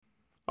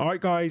All right,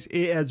 guys,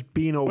 it has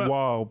been a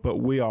while, but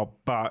we are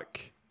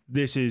back.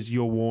 This is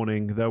your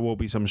warning. There will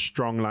be some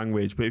strong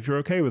language, but if you're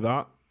okay with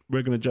that,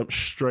 we're going to jump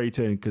straight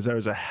in because there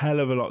is a hell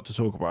of a lot to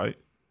talk about.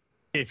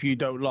 If you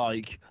don't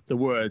like the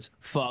words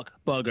fuck,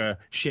 bugger,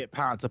 shit,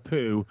 pants, a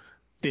poo,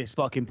 this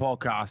fucking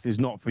podcast is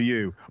not for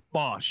you.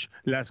 Bosh,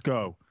 let's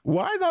go.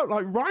 Why that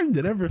rhymed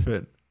and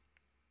everything?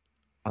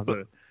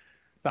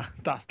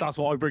 That's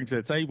what I bring to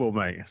the table,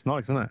 mate. It's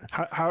nice, isn't it?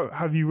 How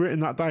have you written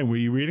that down? Were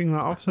you reading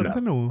that off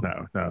something? No.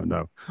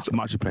 I'm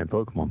actually playing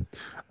Pokemon.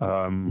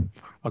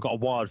 I got a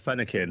wild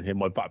Fennekin in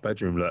my back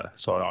bedroom,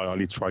 so I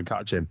need to try and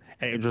catch him.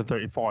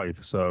 835,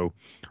 so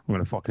I'm going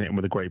to fucking hit him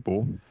with a great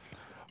ball.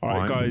 All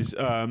right, guys,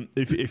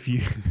 if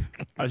you,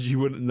 as you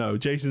wouldn't know,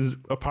 Jason's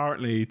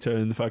apparently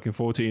turned fucking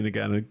 14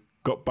 again and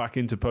got back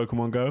into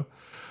Pokemon Go.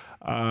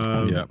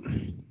 Yeah.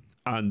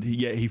 And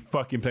he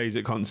fucking plays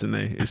it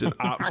constantly. It's an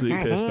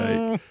absolute piss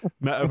take.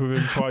 Met up with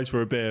him twice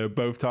for a beer.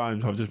 Both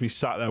times I've just been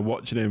sat there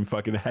watching him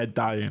fucking head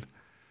dying.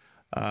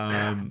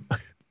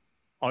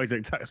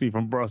 Isaac texted me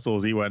from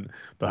Brussels. He went,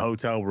 the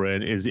hotel we're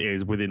in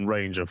is within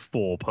range of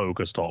 4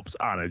 Pokestops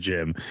and a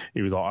gym.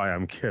 He was like, I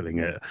am killing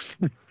it.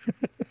 And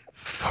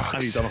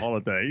he's on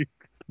holiday.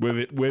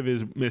 With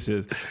his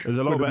missus. There's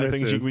a lot better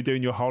things you can be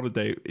doing your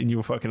holiday in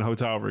your fucking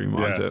hotel room,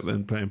 Isaac,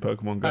 than playing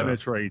Pokemon Go.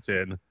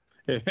 Penetrating.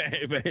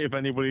 If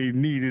anybody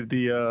needed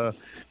the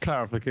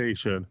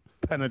clarification,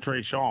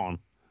 penetration.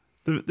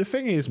 The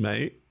thing is,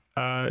 mate,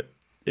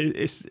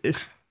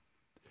 it's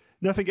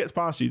nothing gets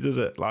past you, does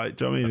it? Like,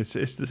 do you know what I mean?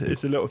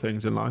 It's the little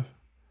things in life.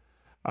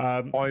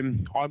 I'm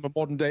a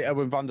modern day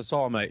Edwin van der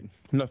Sar, mate.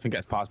 Nothing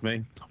gets past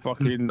me.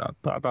 Fucking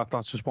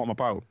that's just what I'm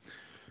about.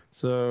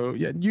 So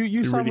yeah,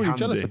 you sound really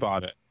jealous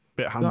about it.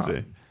 Bit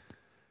handsy.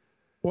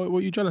 What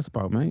are you jealous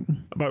about, mate?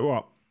 About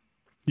what?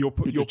 Your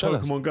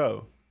jealous. Pokemon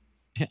Go.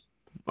 Yeah.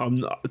 I'm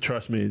not.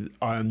 Trust me,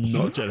 I am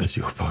not jealous of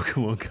your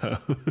Pokemon Go.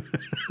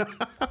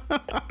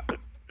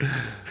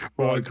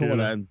 Right, come on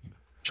then.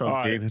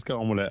 Chunky, let's get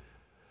on with it,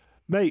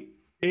 mate.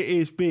 It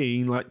has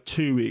been like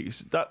 2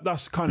 weeks.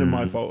 That's kind of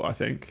my fault, I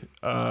think.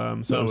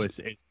 So no, it's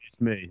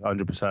me,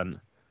 100%.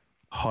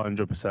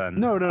 100%.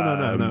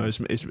 No.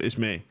 It's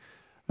me.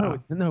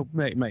 No,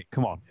 mate,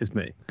 come on. It's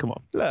me. Come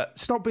on. Look,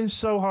 stop being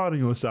so hard on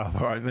yourself,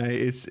 all right,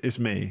 mate? It's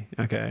me,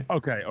 okay?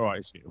 Okay, all right,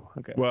 it's you.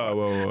 Okay.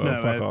 Whoa, no,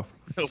 fuck off.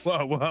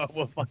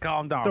 Whoa,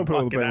 calm down. Don't put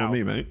all the blame on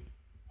me, mate.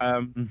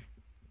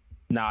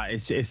 Nah,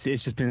 it's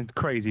just been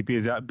crazy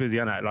busy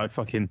on it. Like,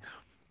 fucking,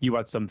 you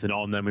had something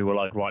on, then we were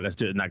like, right, let's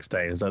do it the next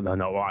day. It's like,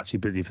 no, we're actually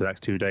busy for the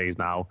next 2 days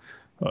now.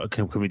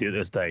 Can we do it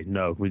this day?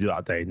 No. Can we do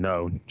that day?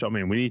 No. Do you know what I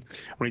mean? We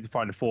need to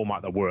find a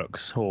format that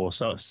works, or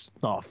so it's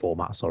not a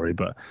format, sorry,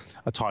 but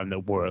a time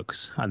that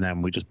works, and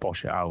then we just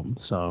bosh it out.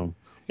 So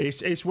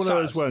it's one of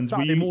those ones.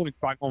 Saturday morning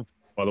back on,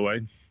 by the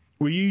way.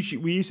 We used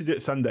to do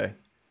it Sunday,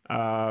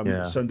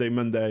 Sunday,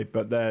 Monday,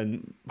 but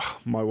then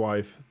my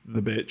wife,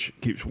 the bitch,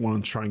 keeps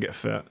wanting to try and get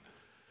fit.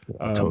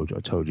 I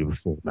told you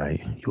before,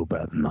 mate. You're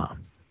better than that.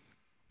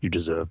 You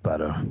deserve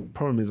better.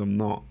 Problem is, I'm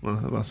not.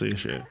 That's the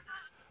issue.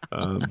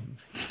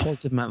 It's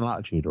positive mental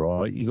attitude,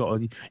 all right? You got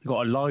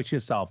to lie to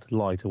yourself to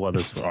lie to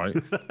others, right?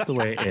 That's the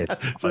way it is.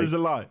 So it's a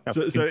lie.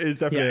 So it is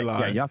definitely a lie.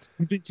 Yeah, you have to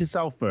convince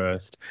yourself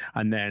first,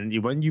 and then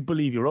when you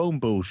believe your own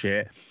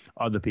bullshit,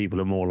 other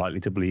people are more likely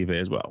to believe it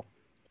as well.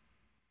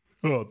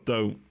 Oh,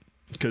 don't.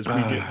 Because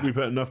we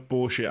put enough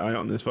bullshit out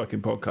on this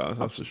fucking podcast,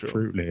 that's for sure.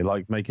 Absolutely,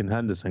 like making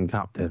Henderson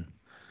captain.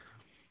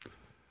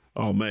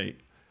 Oh, mate.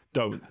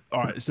 Don't.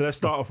 All right, so let's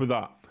start off with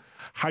that.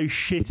 How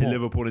shit are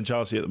Liverpool and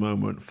Chelsea at the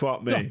moment?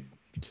 Fuck me.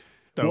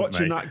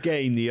 Watching that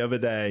game the other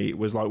day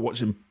was like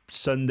watching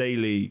Sunday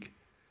League.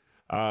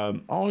 I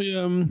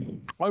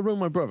rung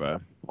my brother.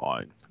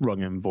 I rung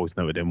him, voice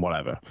noted him,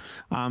 whatever.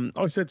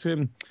 I said to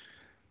him,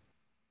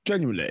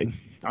 genuinely,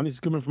 and this is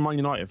coming from a Man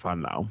United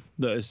fan now,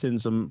 that has seen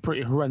some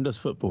pretty horrendous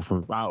football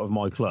from out of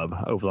my club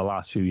over the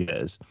last few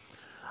years.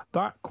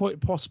 That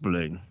quite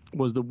possibly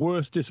was the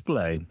worst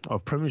display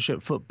of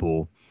Premiership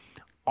football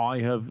I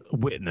have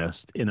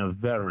witnessed in a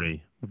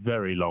very,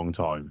 very long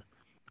time.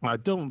 I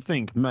don't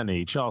think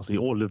many Chelsea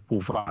or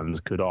Liverpool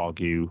fans could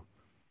argue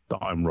that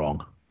I'm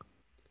wrong.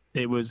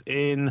 It was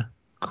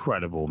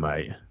incredible,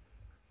 mate.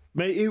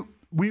 Mate,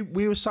 we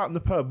were sat in the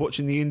pub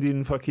watching the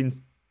Indian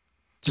fucking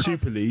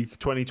Super League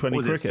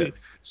 2020 cricket.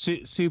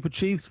 Super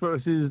Chiefs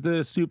versus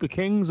the Super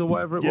Kings or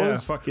whatever it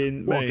was? Yeah,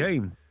 fucking... What mate. A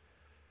game.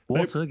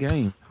 What a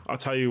game. I'll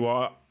tell you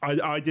what,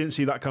 I didn't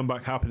see that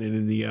comeback happening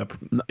in the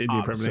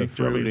Indian Premier League.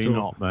 Absolutely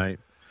not, mate.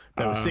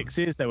 There were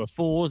sixes, there were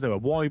fours, there were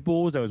wide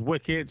balls, there was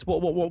wickets.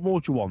 What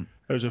more do you want?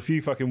 There was a few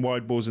fucking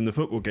wide balls in the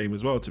football game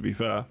as well, to be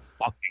fair.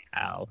 Fucking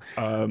hell.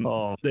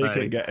 They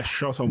couldn't get a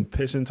shot on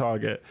pissing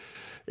target.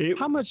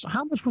 How much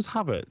was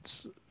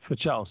Havertz for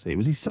Chelsea?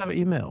 Was he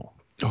 70 mil?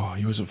 Oh,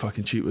 he wasn't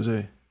fucking cheap, was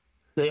he?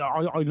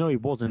 I know he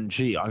wasn't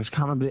cheap. I just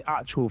can't remember the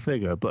actual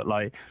figure, but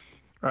like,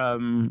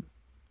 no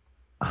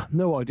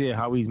idea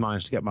how he's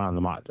managed to get man of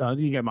the match.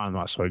 Didn't get man of the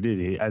match, sorry, did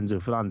he? Enzo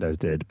Fernandez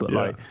did, but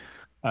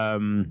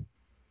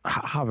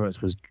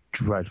Havertz was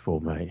dreadful,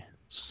 mate.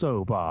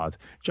 so bad.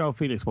 João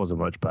Felix wasn't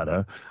much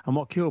better. And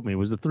what killed me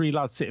was the 3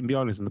 lads sitting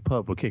behind us in the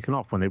pub were kicking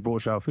off when they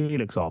brought João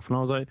Felix off. And I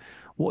was like,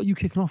 what are you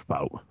kicking off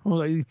about? I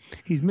was like,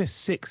 he's missed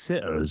 6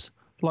 sitters.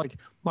 Like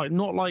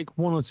not like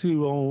 1 or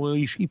 2, oh,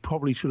 he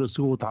probably should have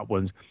scored that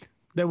ones.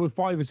 There were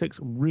 5 or 6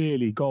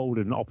 really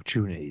golden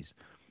opportunities.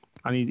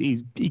 And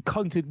he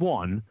cunted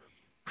one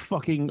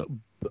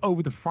fucking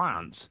over to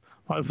France.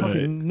 Like,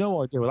 fucking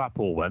no idea where that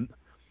ball went.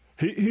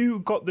 Who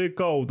got the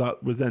goal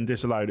that was then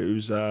disallowed? It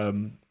was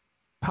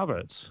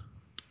Havertz.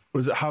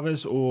 Was it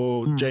Havertz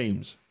or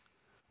James?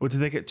 Or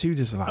did they get 2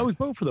 disallowed? It was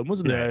both of them,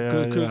 wasn't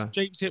it? Because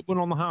James hit one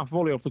on the half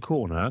volley off the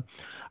corner,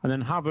 and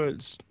then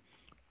Havertz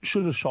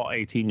should have shot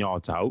 18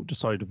 yards out,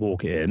 decided to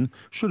walk it in.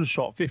 Should have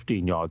shot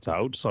 15 yards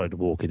out, decided to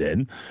walk it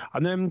in.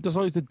 And then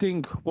decides to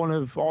dink one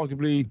of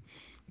arguably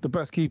the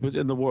best keepers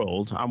in the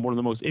world and one of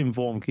the most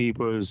informed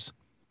keepers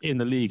in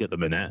the league at the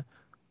minute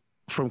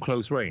from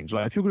close range.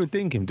 Like, if you're going to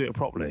dink him, do it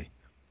properly.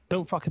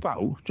 Don't fuck about.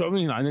 Do you know what I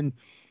mean? And then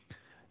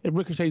it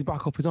ricochets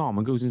back off his arm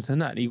and goes into the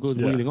net, and he goes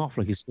wheeling off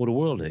like he scored a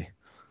worldie.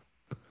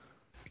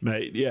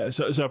 Mate, yeah.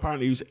 So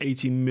apparently it was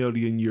 80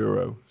 million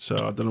euro. So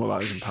I don't know what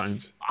that is in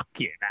pounds.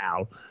 Fuck it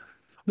now.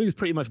 I think it's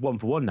pretty much 1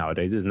 for 1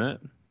 nowadays, isn't it?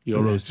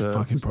 Euros to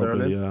fucking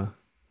probably, yeah.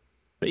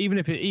 But even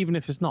if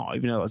it's not,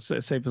 let's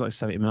say if it's like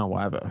 70 mil,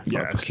 whatever.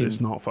 Yeah,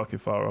 it's not fucking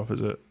far off,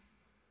 is it?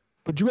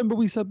 But do you remember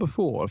we said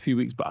before, a few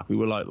weeks back, we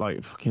were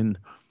like fucking,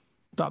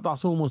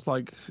 that's almost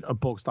like a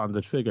bog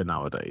standard figure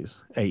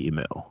nowadays, 80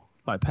 mil.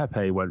 Like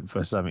Pepe went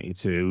for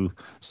 72,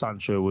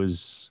 Sancho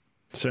was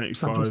 75.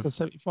 Sancho was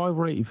 75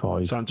 or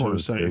 85. Sancho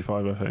was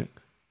 75, I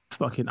think.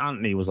 Fucking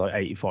Anthony was like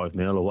 85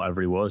 mil or whatever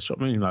he was. You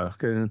know what I mean?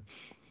 Like,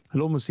 it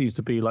almost seems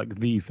to be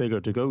like the figure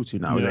to go to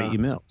now is 80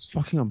 mil. It's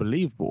fucking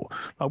unbelievable.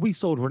 Like, we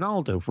sold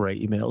Ronaldo for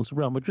 80 mil to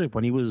Real Madrid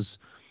when he was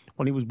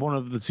one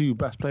of the 2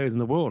 best players in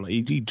the world. Like,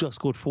 he just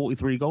scored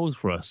 43 goals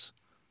for us,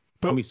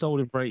 and we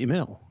sold him for 80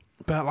 mil.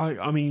 But like,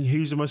 I mean,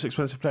 who's the most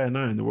expensive player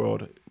now in the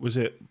world? Was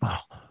it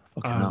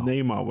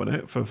Neymar? Wasn't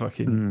it for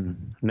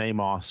fucking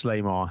Neymar,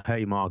 Slaymar,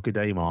 Heymar,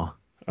 Goodaymar?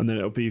 And then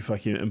it'll be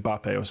fucking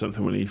Mbappe or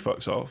something when he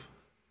fucks off.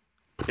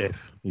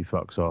 If he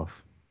fucks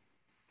off.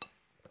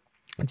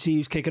 And see, he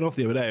was kicking off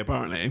the other day,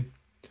 apparently.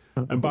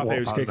 Mbappe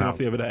was kicking off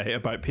the other day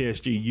about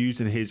PSG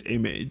using his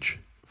image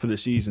for the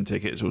season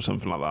tickets or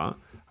something like that.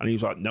 And he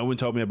was like, no one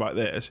told me about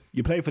this.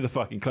 You play for the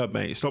fucking club,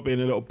 mate. Stop being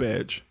a little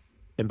bitch.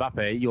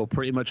 Mbappe, you're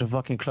pretty much a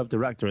fucking club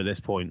director at this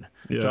point. Yeah.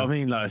 Do you know what I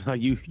mean?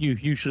 Like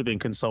you should have been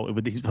consulted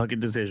with these fucking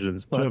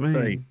decisions. But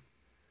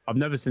I've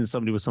never seen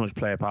somebody with so much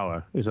player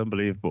power. It's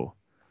unbelievable.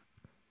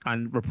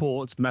 And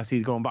reports,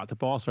 Messi's going back to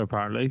Barca,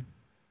 apparently.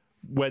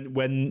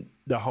 When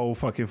the whole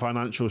fucking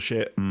financial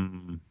shit,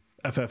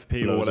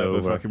 FFP or whatever,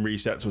 over. Fucking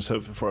resets or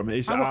something for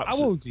him. How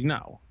old is he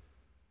now?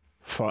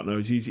 Fuck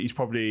knows. He's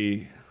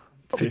probably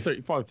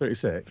 35,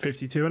 36.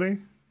 52,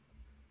 isn't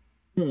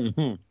he?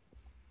 Mm-hmm.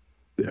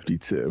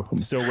 52.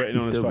 Still waiting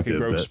on his fucking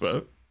growth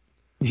spurt.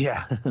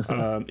 Yeah.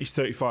 He's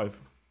 35.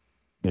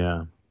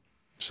 Yeah.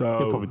 So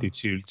he'll probably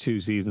do two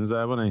seasons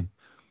there, won't he?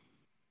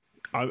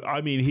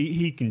 I mean,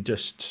 he can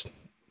just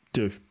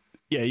do.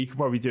 Yeah, you could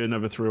probably do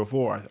another 3 or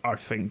 4. I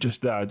think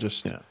just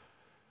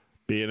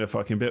being a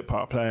fucking bit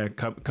part player,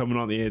 coming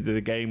on the end of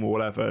the game or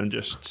whatever, and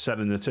just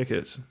selling the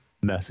tickets.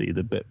 Messi,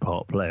 the bit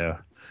part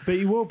player. But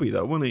he will be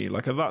though, won't he?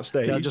 Like at that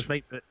stage. Yeah, just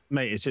mate.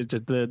 It's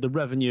just the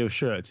revenue of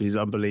shirts is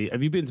unbelievable.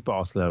 Have you been to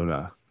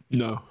Barcelona?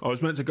 No, I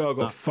was meant to go. I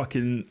got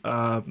fucking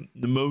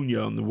pneumonia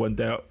on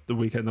the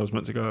weekend I was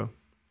meant to go.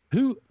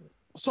 Who?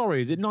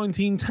 Sorry, is it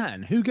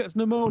 1910? Who gets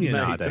pneumonia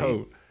nowadays?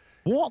 Don't.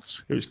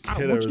 What? It was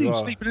killer. What do you do?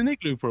 Sleep in an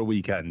igloo for a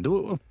weekend?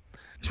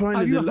 It's when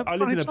I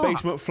lived in a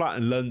basement flat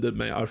in London,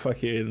 mate. Do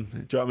you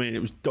know what I mean?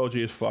 It was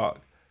dodgy as fuck.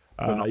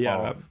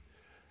 Yeah.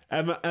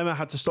 Emma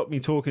had to stop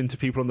me talking to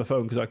people on the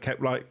phone because I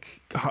kept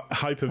like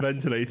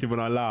hyperventilating when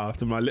I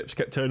laughed, and my lips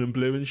kept turning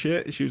blue and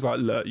shit. She was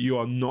like, "Look, you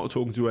are not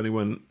talking to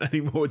anyone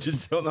anymore.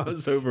 Just sit on that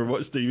sofa and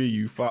watch TV,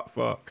 you fat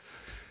fuck."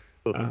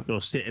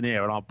 You're sitting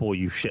here and I'll bore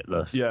you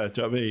shitless. Yeah,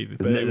 do you know what I mean?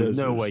 There's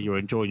no way you're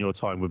enjoying your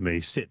time with me.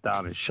 Sit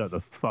down and shut the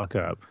fuck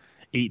up.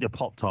 Eat the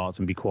Pop-Tarts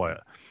and be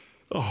quiet.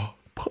 Oh,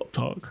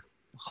 Pop-Tart.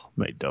 Oh,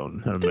 mate,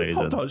 don't. They're amazing.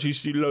 Pop-Tarts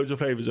used to do loads of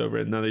flavours over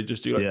it, and now they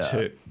just do like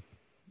 2.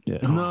 Yeah.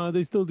 No,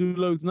 they still do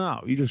loads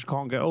now. You just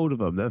can't get hold of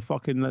them. They're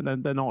fucking.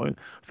 They're not. I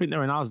think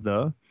they're in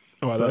Asda.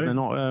 Oh, are they? They're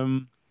not.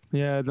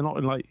 Yeah, they're not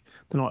in like.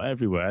 They're not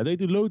everywhere. They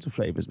do loads of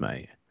flavours,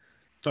 mate.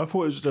 I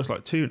thought it was just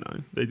like 2 now.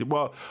 They did.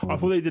 Well, I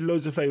thought they did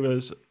loads of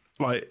flavours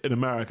like in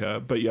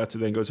America, but you had to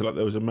then go to like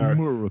those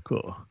America.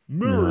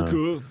 No.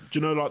 Do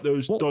you know like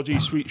those dodgy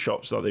sweet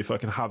shops that they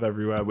fucking have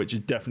everywhere, which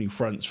is definitely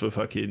fronts for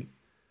fucking.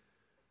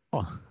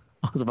 Oh.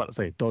 I was about to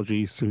say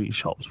dodgy sweet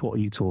shops. What are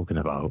you talking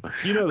about?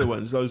 You know the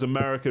ones, those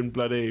American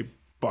bloody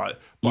buy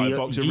a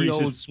box of Reese's.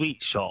 The old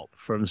sweet shop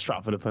from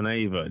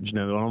Stratford-upon-Avon. Do you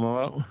know the one I'm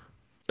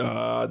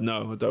about?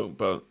 No, I don't.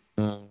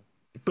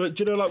 But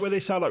do you know like where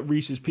they sell like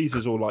Reese's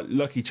Pieces or like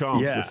Lucky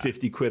Charms for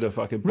 50 quid a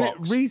fucking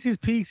box? Reese's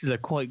Pieces are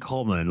quite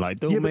common. Like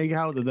don't make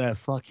out that they're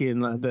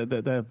fucking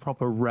they're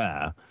proper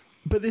rare.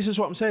 But this is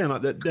what I'm saying.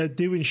 Like they're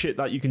doing shit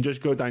that you can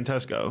just go down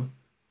Tesco.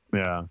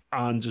 Yeah.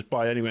 And just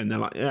buy anywhere, and they're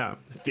like, yeah,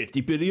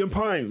 £50 billion.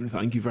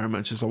 Thank you very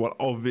much. It's like, well,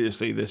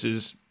 obviously this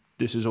is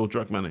all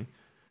drug money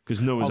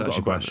because no one's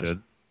actually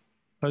buying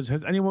this.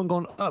 Has anyone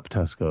gone up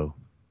Tesco?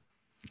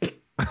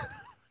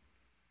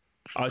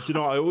 I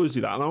always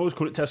do that, and I always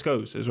call it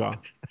Tesco's as well.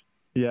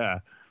 Yeah.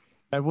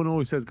 Everyone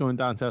always says going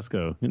down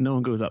Tesco. No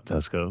one goes up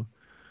Tesco.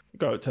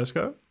 Go at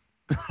Tesco?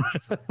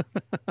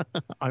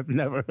 I've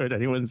never heard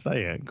anyone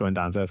say it, going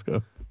down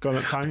Tesco. Going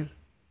up town?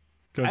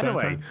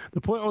 Anyway, the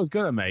point I was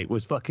going to make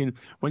was fucking,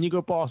 when you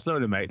go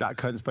Barcelona, mate, that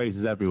cunt's face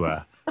is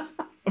everywhere. I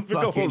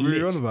forgot what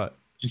we were on about.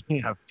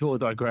 Yeah, pure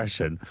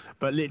digression.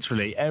 But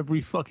literally,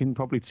 every fucking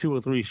probably 2 or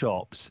 3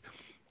 shops,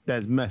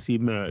 there's Messi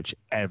merch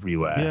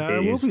everywhere. Yeah,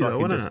 it is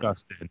fucking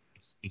disgusting.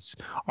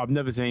 I've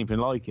never seen anything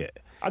like it.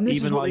 And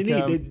this is what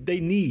they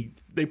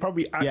need. They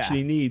probably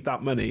actually need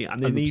that money,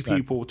 and they 100%. Need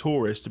people,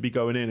 tourists, to be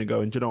going in and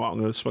going, do you know what, I'm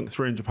going to spunk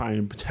 £300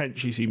 and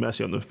potentially see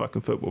Messi on the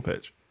fucking football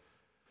pitch.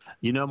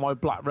 You know my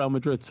black Real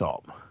Madrid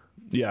top?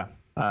 Yeah.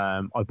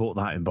 I bought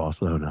that in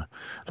Barcelona,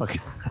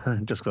 like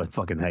just because I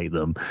fucking hate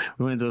them.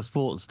 We went to a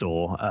sports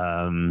store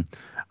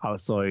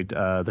outside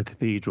the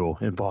cathedral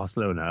in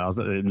Barcelona. I was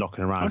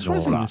knocking around. I was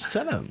surprised they didn't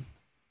sell them.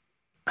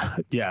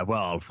 Yeah,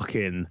 well,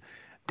 fucking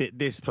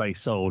this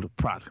place sold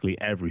practically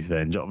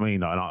everything. Do you know what I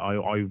mean?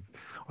 And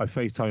I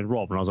FaceTimed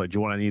Rob and I was like, "Do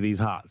you want any of these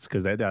hats?"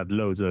 Because they had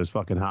loads of those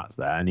fucking hats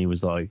there, and he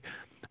was like.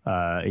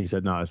 He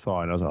said, no, it's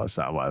fine. I was like,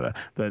 "Sat, whatever."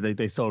 But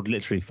they sold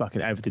literally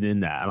fucking everything in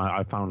there. And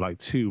I found like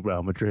 2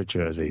 Real Madrid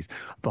jerseys.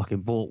 Fucking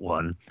bought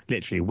one,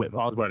 literally whipped.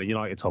 I was wearing a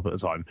United top at the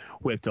time,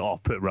 whipped it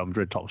off, put Real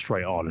Madrid top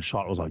straight on. And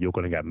Charlotte was like, "You're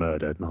going to get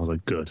murdered." And I was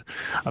like, "Good."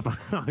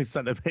 I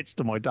sent a picture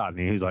to my dad and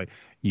he was like,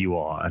 "You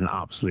are an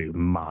absolute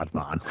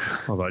madman."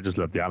 I was like, "I just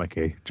love the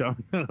anarchy."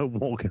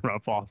 Walking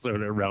around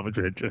Barcelona in a Real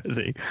Madrid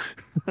jersey.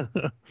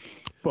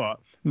 But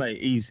mate,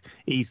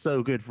 he's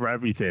so good for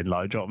everything.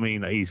 Like, do you know what I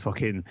mean?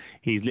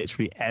 He's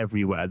literally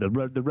everywhere. The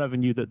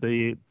revenue that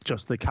the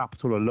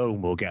capital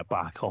alone will get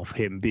back off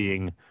him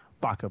being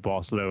back at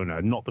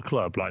Barcelona, not the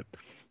club, like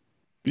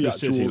the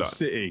city. Do you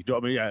know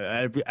what I mean?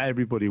 Yeah,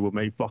 everybody will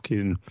make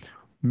fucking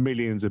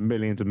millions and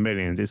millions and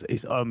millions.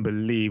 It's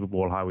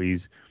unbelievable how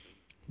he's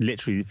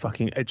literally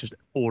fucking just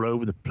all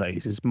over the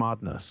place. It's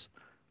madness.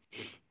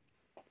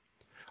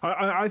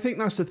 I think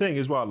that's the thing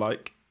as well.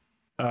 Like,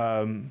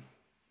 what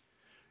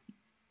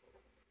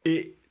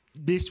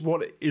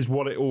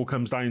it all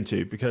comes down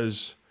to,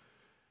 because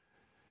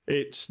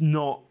it's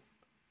not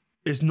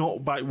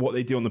about what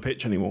they do on the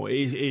pitch anymore.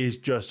 It is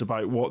just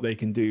about what they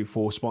can do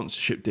for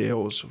sponsorship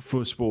deals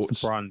for sports.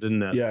 It's a brand,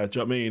 isn't it? Yeah, do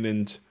you know what I mean?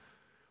 And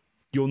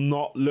you're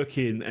not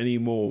looking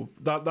anymore.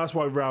 That's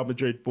why Real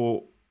Madrid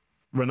bought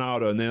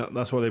Ronaldo, and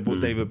that's why they bought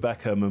David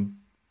Beckham, and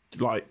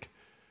like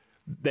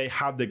they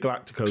had the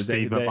Galacticos.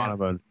 Steve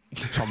McManaman,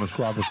 Thomas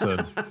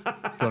Gravison,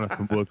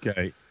 Jonathan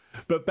Woodgate.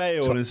 But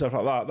Bale and stuff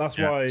like that. That's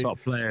why top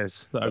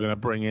players that are going to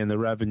bring in the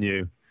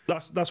revenue.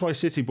 That's why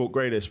City bought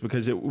Grealish,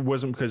 because it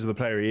wasn't because of the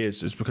player he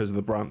is, it's because of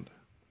the brand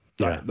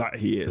that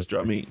he is. Do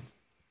you know what I mean?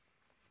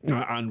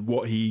 And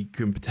what he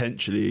can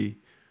potentially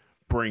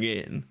bring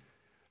in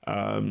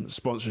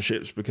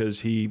sponsorships, because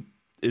he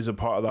is a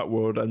part of that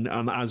world.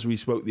 And as we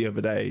spoke the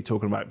other day,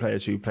 talking about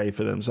players who play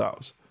for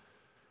themselves,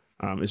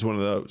 it's one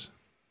of those.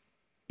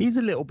 He's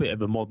a little bit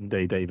of a modern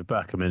day David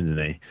Beckham, isn't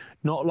he?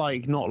 Not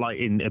like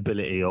in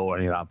ability or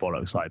any of that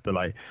bollocks, like, but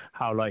like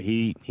how like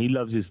he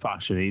loves his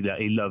fashion. He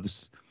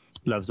loves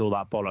all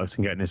that bollocks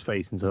and getting his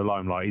face into the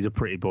limelight. He's a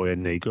pretty boy,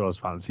 isn't he? Girls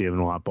fancy him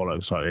and all that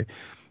bollocks. So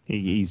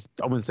he's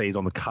I wouldn't say he's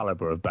on the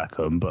caliber of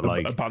Beckham, but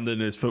like abandoning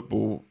his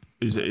football,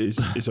 his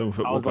own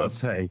football. I was about to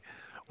say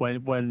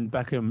when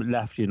Beckham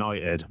left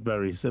United,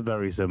 very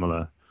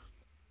similar.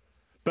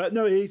 But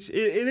no, it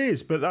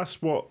is. But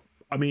that's what.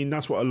 I mean,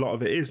 that's what a lot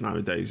of it is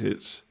nowadays.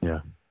 It's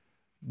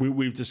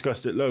we've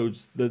discussed it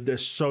loads.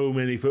 There's so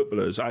many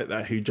footballers out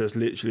there who just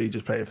literally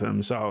just play it for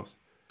themselves.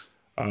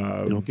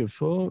 Don't give a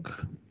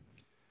fuck.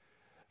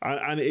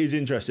 And it is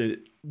interesting.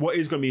 What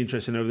is going to be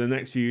interesting over the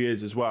next few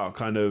years as well,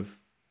 kind of,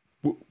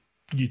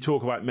 you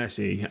talk about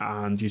Messi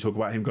and you talk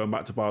about him going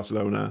back to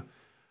Barcelona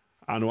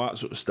and all that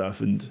sort of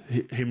stuff, and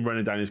him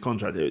running down his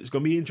contract. It's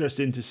going to be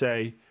interesting to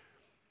say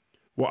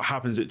what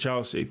happens at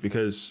Chelsea,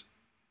 because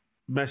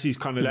Messi's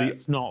kind of...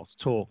 Let's not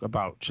talk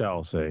about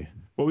Chelsea.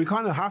 Well, we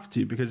kind of have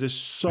to, because there's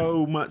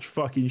so much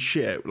fucking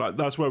shit. Like,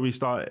 that's where we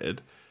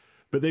started.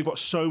 But they've got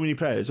so many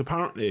players.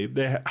 Apparently,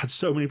 they had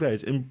so many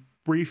players. In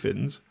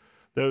briefings,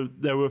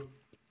 there were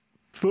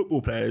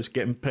football players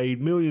getting paid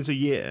millions a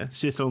year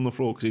sitting on the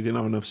floor because they didn't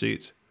have enough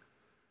seats.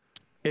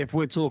 If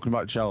we're talking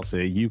about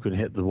Chelsea, you can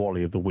hit the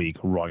Wally of the week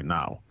right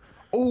now.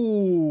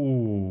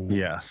 Oh.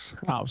 Yes,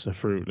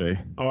 absolutely.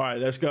 All right,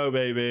 let's go,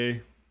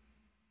 baby.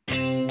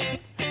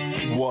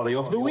 Wally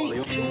of the week.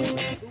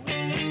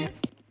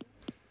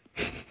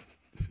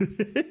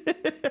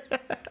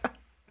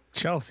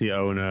 Chelsea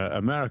owner,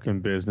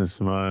 American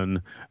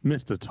businessman,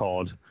 Mr.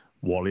 Todd,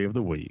 Wally of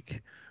the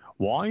week.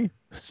 Why?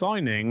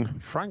 Signing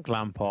Frank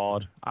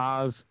Lampard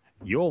as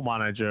your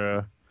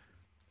manager.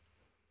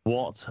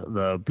 What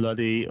the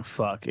bloody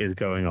fuck is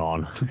going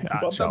on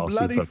at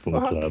Chelsea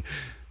Football Club?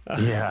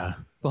 Yeah,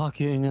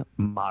 fucking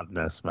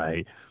madness,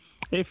 mate.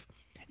 If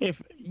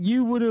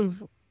you would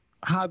have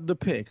had the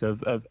pick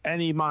of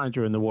any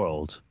manager in the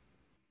world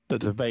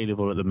that's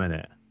available at the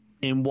minute,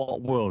 in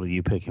what world are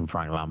you picking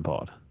Frank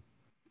Lampard?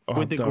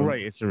 With the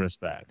greatest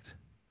respect.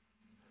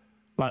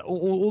 Like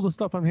all the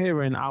stuff I'm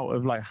hearing out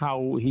of like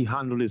how he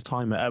handled his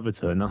time at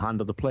Everton and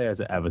handled the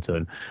players at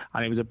Everton,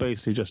 and it was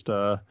basically just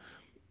just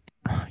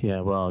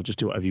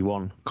do whatever you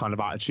want kind of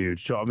attitude.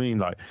 Do you know what I mean?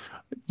 Like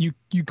you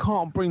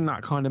can't bring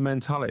that kind of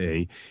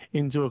mentality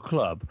into a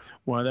club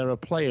where there are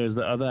players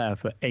that are there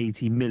for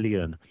 80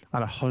 million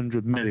and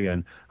 100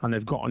 million and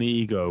they've got an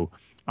ego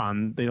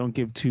and they don't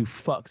give two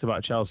fucks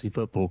about Chelsea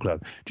Football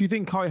Club. Do you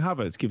think Kai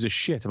Havertz gives a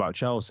shit about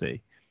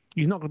Chelsea?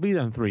 He's not going to be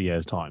there in 3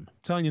 years' time. I'm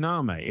telling you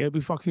now, mate. He'll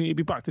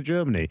be back to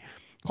Germany.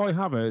 Kai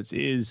Havertz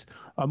is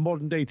a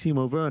modern-day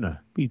Timo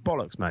Werner. He's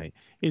bollocks, mate.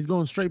 He's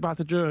going straight back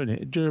to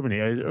Germany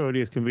at his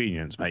earliest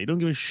convenience, mate. He don't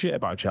give a shit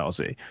about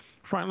Chelsea.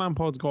 Frank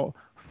Lampard's got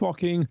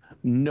fucking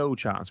no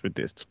chance with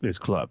this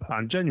club.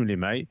 And genuinely,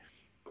 mate,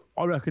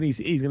 I reckon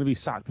he's going to be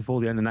sacked before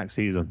the end of next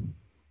season.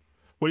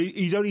 Well,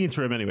 he's only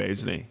interim anyway,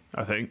 isn't he?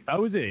 I think.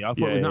 Oh, is he? I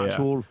thought it was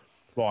natural.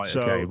 Yeah. Right, so,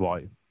 okay,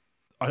 right.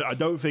 I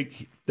don't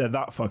think they're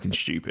that fucking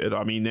stupid.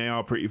 I mean, they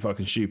are pretty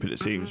fucking stupid, it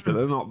seems, but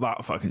they're not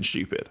that fucking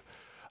stupid.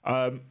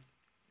 And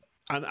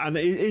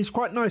it's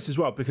quite nice as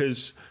well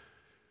because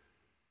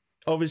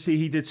obviously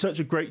he did such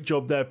a great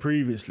job there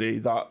previously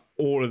that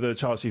all of the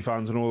Chelsea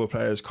fans and all the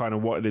players kind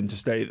of wanted him to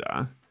stay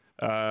there.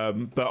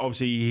 But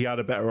obviously he had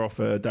a better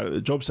offer down at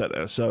the job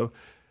centre. So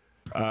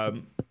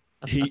do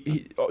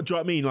you know what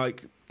I mean?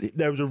 Like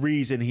there was a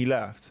reason he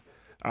left.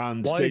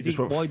 And why does he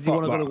want to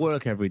go to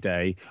work every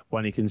day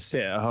when he can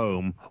sit at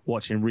home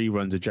watching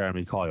reruns of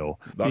Jeremy Kyle?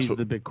 These are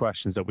the big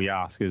questions that we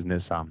ask, isn't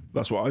it, Sam?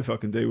 That's what I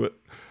fucking do.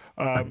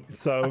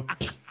 So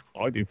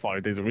I do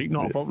 5 days a week,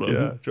 not a problem.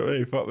 Yeah, do you know what I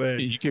mean? Fuck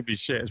me. You give me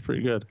shit, it's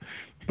pretty good.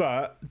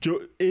 But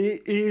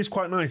it is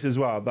quite nice as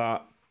well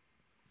that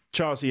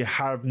Chelsea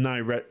have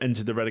now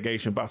entered the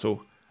relegation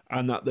battle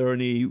and that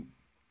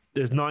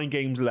there's 9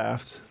 games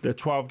left. They're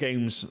 12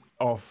 games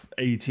off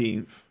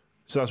 18th.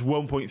 So that's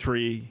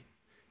 1.3.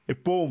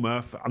 If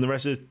Bournemouth and the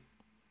rest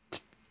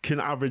can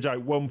average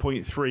out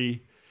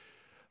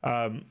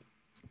 1.3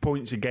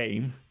 points a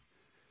game,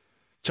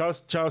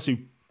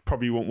 Chelsea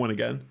probably won't win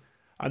again,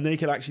 and they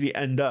could actually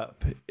end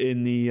up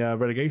in the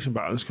relegation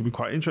battle. This could be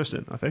quite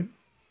interesting, I think.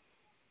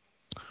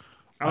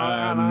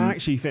 And I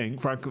actually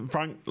think Frank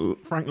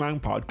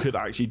Lampard could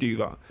actually do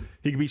that.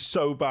 He could be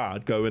so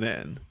bad going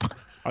in.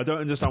 I don't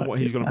understand what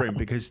he's going to bring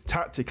because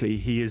tactically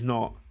he is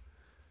not.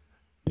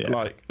 Yeah.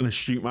 Like an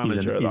astute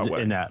manager he's that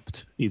way.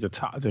 Inept. He's a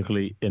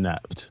tactically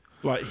inept.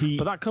 But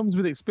that comes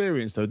with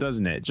experience, though,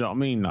 doesn't it? Do you know what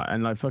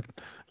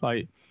I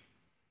mean?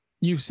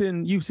 You've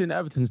seen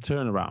Everton's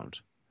turnaround.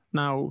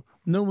 Now,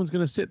 no one's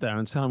going to sit there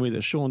and tell me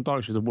that Sean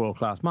Dyche is a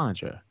world-class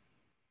manager.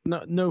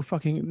 No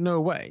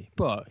way.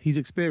 But he's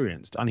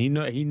experienced, and he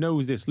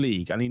knows this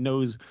league, and he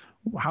knows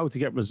how to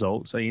get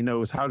results, and he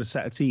knows how to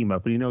set a team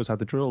up, and he knows how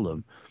to drill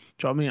them.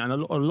 Do you know what I mean?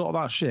 And a lot of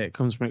that shit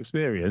comes from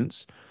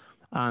experience,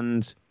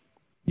 and.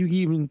 You can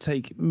even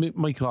take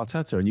Mikel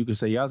Arteta and you could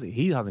say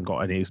he hasn't got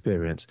any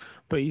experience,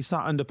 but he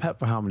sat under Pep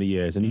for how many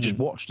years and he just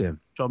watched him. Do you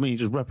know what I mean? He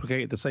just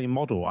replicated the same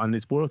model and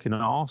it's working at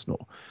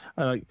Arsenal.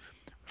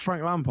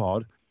 Frank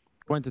Lampard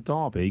went to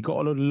Derby, got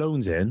a load of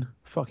loans in.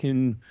 I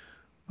think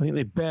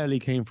they barely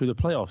came through the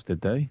playoffs, did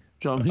they?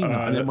 Do you know what I mean?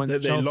 And then went to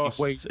Chelsea. They lost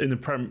in the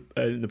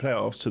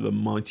playoffs to the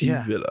mighty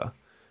Villa.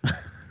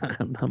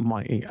 The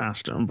mighty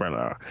Aston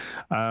Villa.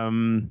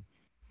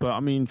 But I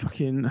mean,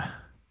 fucking...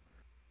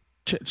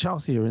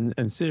 Chelsea are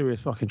in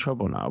serious fucking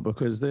trouble now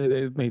because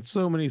they've made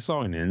so many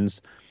signings,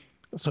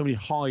 so many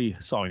high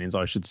signings,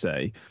 I should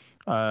say.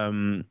 I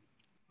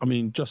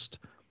mean, just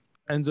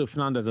Enzo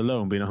Fernandez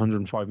alone being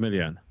 105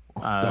 million.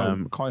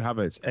 Kai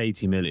Havertz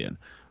 80 million.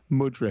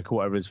 Mudryk, or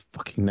whatever his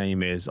fucking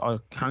name is, I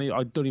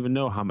don't even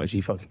know how much he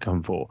fucking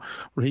come for.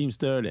 Raheem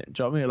Sterling,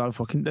 do you know what I mean? Like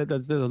fucking,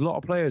 there's a lot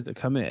of players that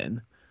come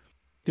in.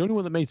 The only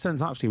one that made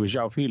sense actually was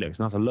João Felix,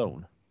 and that's a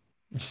loan.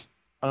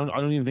 I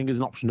don't even think it's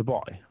an option to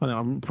buy.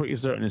 I'm pretty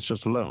certain it's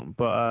just a loan.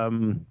 But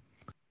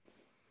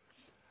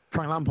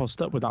Frank Lampard's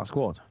stuck with that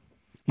squad.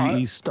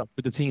 He's stuck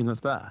with the team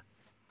that's there.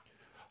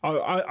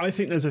 I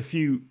think there's a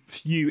few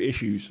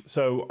issues.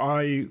 So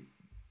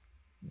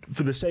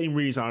for the same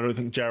reason I don't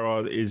think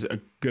Gerrard is a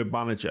good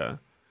manager,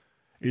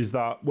 is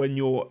that when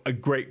you're a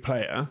great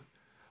player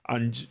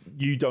and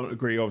you don't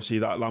agree, obviously,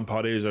 that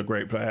Lampard is a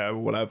great player or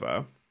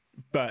whatever,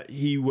 but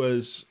he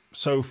was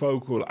so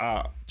vocal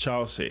at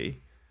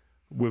Chelsea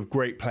with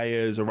great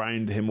players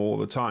around him all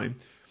the time,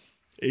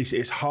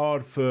 it's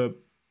hard for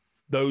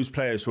those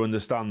players to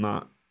understand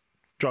that.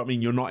 Do you know what I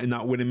mean? You're not in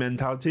that winning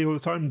mentality all the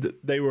time.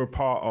 That they were a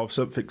part of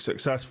something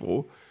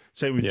successful.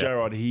 Same with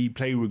Gerrard. He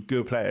played with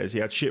good players. He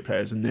had shit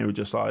players, and they were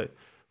just like,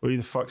 "Well, who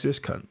the fuck's this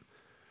cunt?"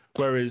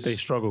 Whereas they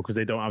struggle because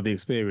they don't have the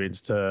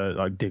experience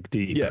to dig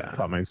deep. Yeah, if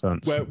that makes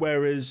sense.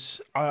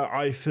 Whereas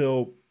I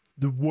feel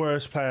the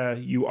worst player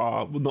you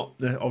are, well, not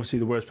obviously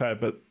the worst player,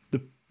 but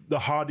the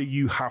harder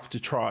you have to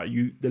try.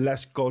 The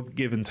less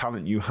God-given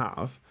talent you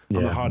have,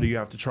 and the harder you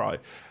have to try,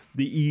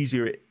 the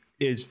easier it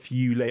is for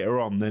you later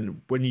on.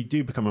 Then when you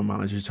do become a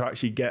manager, to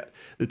actually get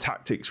the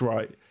tactics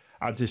right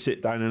and to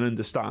sit down and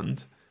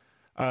understand.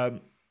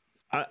 And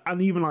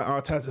even like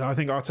Arteta, I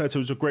think Arteta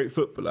was a great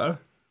footballer.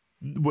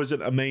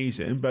 Wasn't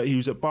amazing, but he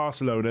was at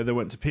Barcelona. They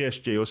went to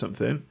PSG or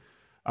something.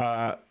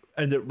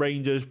 Ended at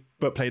Rangers,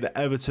 but played at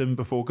Everton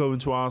before going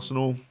to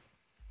Arsenal.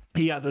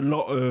 He had a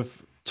lot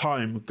of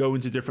time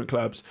going to different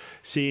clubs,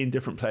 seeing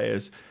different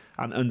players,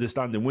 and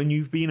understanding. When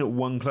you've been at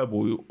one club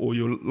all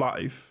your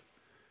life,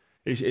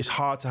 it's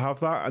hard to have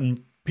that.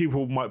 And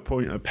people might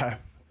point at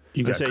Pep.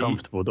 You get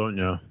comfortable, don't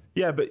you?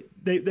 Yeah, but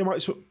they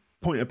might sort of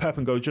point at Pep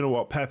and go, do you know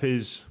what? Pep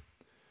is...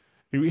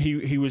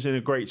 He was in a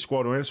great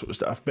squad and that sort of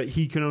stuff, but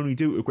he can only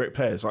do it with great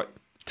players. Like,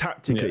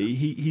 tactically,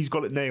 he's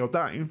got it nailed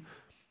down,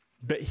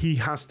 but he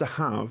has to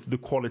have the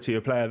quality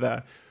of player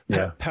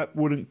there. Pep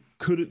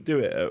couldn't do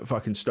it at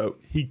fucking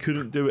Stoke. He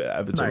couldn't do it at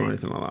Everton or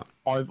anything like that.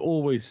 I've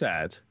always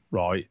said,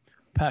 right,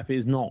 Pep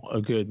is not a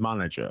good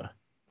manager.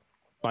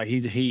 Like,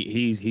 he's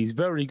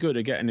very good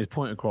at getting his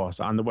point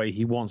across and the way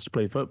he wants to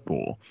play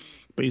football,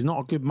 but he's not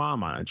a good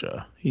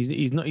manager.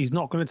 He's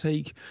not going to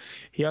take.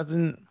 He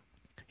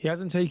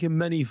hasn't taken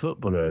many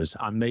footballers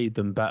and made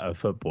them better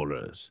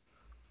footballers.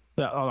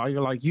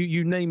 Like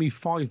you name me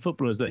 5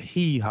 footballers that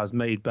he has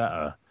made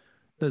better.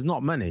 There's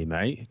not many,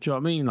 mate. Do you know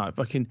what I mean? Like,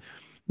 fucking.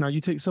 Now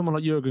you take someone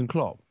like Jurgen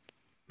Klopp.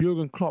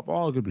 Jurgen Klopp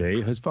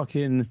arguably has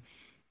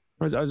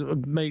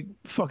made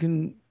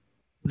fucking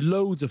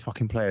loads of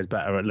fucking players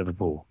better at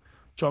Liverpool.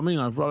 Do you know what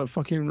I mean? Like,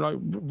 fucking like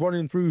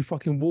running through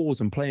fucking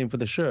walls and playing for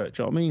the shirt.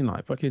 Do you know what I mean?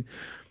 Like, fucking.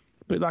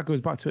 But that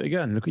goes back to it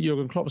again. Look at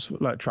Jurgen Klopp's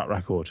like track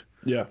record.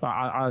 Yeah.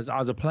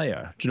 As a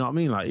player, do you know what I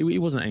mean? Like, he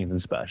wasn't anything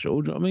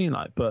special. Do you know what I mean?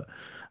 Like, but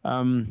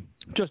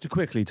just to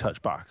quickly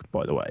touch back,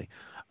 by the way,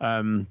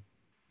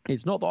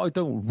 it's not that I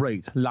don't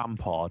rate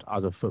Lampard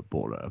as a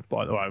footballer.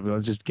 By the way,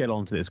 let's just get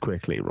onto this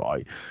quickly,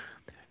 right?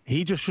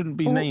 He just shouldn't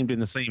be named in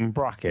the same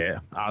bracket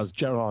as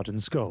Gerrard and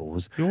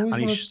Scholes. You always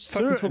want to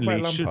fucking talk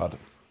about Lampard.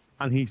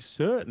 And he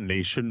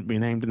certainly shouldn't be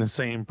named in the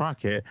same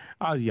bracket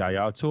as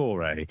Yaya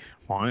Toure,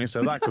 right?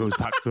 So that goes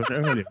back to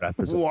an earlier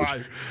episode.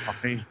 Why?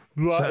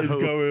 That is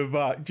going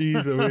back.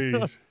 Jeez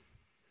Louise.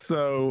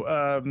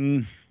 So,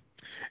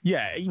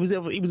 yeah, he was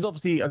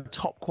obviously a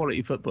top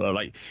quality footballer.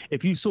 Like,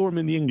 if you saw him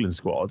in the England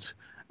squad,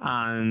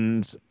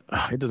 and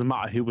it doesn't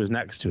matter who was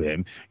next to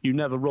him, you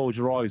never rolled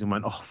your eyes and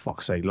went, "Oh,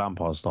 fuck's sake,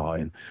 Lampard's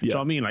starting." Do you know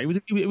what I mean? Like,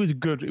 it was a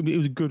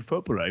good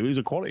footballer. He was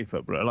a quality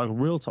footballer, like a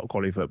real top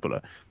quality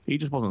footballer. He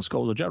just wasn't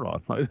Scholes or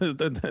Gerrard. Like,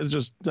 there's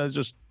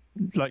just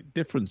like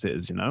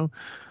differences, you know.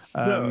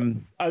 No,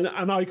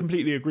 and I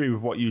completely agree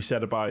with what you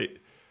said about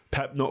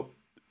Pep. Not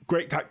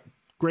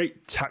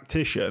great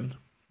tactician,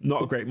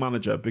 not a great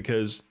manager,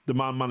 because the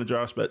man-manager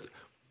aspect.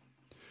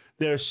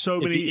 There are so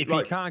many. If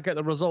he can't get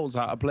the results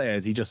out of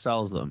players, he just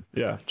sells them.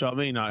 Yeah. Do you know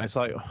what I mean? It's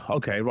like,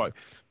 okay, right,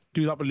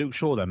 do that with Luke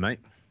Shaw then, mate.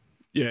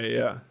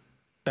 Yeah.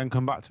 Then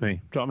come back to me.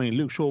 Do you know what I mean?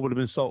 Luke Shaw would have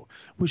been sold.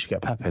 We should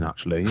get Pep in,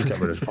 actually. Get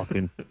rid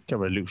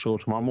of Luke Shaw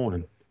tomorrow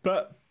morning.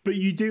 But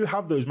you do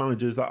have those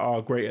managers that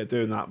are great at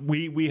doing that.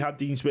 We had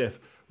Dean Smith,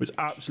 was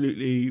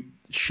absolutely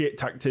shit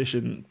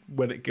tactician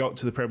when it got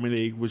to the Premier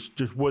League,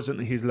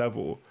 wasn't his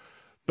level.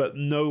 But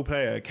no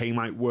player came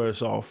out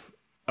worse off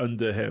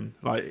under him.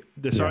 Like,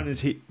 the signings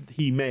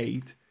he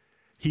made,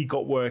 he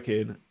got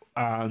working,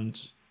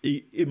 and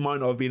it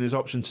might not have been his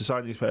option to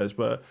sign these players,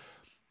 but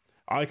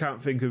I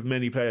can't think of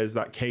many players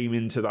that came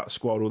into that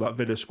squad or that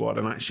Villa squad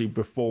and actually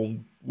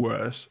performed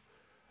worse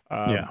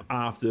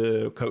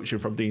after coaching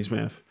from Dean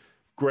Smith.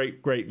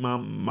 Great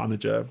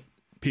manager.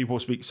 People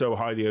speak so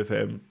highly of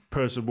him,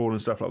 personable and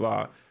stuff like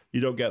that.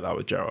 You don't get that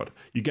with Gerrard.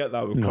 You get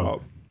that with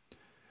Klopp.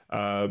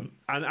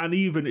 And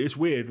even it's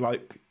weird,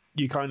 like,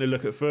 you kind of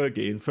look at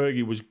Fergie, and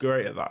Fergie was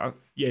great at that.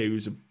 Yeah,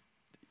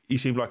 he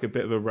seemed like a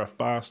bit of a rough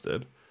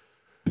bastard,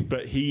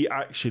 but he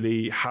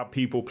actually had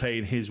people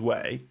playing his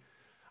way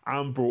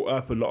and brought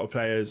up a lot of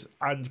players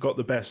and got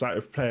the best out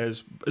of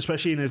players,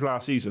 especially in his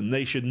last season.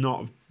 They should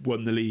not have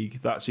won the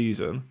league that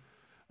season,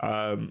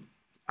 and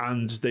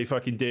they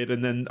fucking did.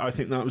 And then I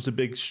think that was a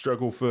big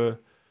struggle for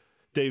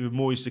David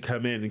Moyes to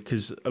come in,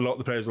 because a lot of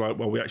the players were like,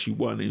 well, we actually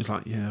won. And he was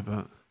like, yeah,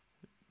 but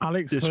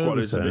this squad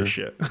is a bit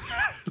shit.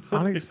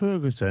 Alex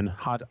Ferguson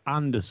had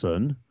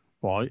Anderson,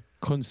 right,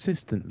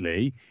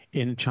 consistently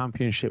in a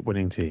championship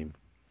winning team.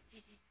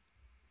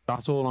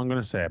 That's all I'm going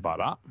to say about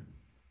that.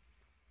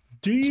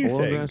 Do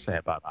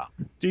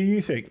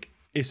you think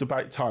it's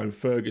about time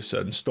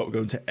Ferguson stopped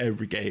going to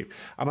every game?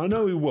 And I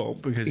know he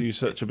won't, because he's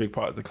such a big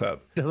part of the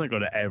club. Doesn't go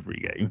to every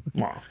game.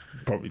 Well,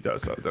 probably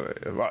does that, don't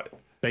it? Right.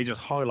 They just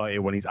highlight it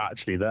when he's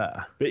actually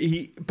there. But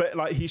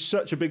he's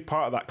such a big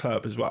part of that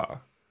club as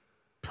well.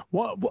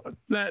 What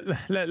let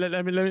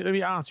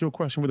me ask you a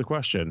question with a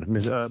question,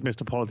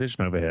 Mr.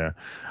 Politician over here.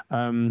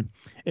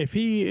 If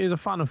he is a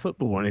fan of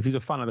football and if he's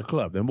a fan of the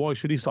club, then why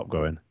should he stop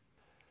going?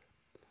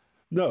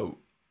 No.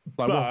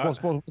 Like,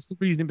 what's the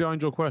reasoning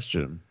behind your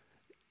question?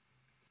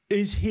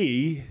 Is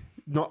he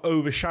not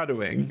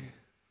overshadowing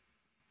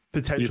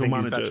potential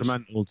managers. He's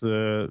detrimental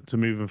to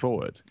moving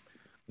forward?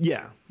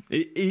 Yeah.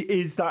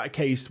 Is that a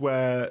case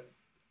where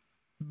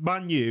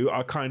Man U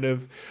are kind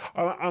of,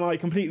 and I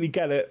completely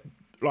get it,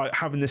 like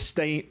having the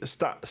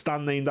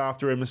stand named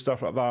after him and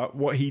stuff like that.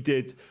 What he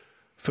did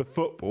for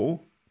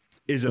football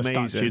is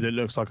amazing. A statue that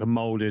looks like a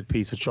moulded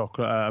piece of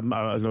chocolate, a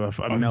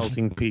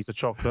melting piece of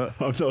chocolate.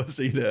 I've not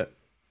seen it.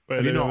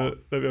 Have you not?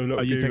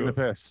 Are you taking the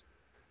piss?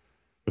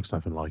 Looks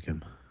nothing like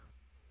him.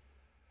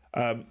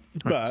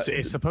 But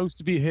it's supposed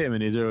to be him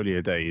in his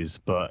earlier days,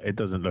 but it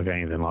doesn't look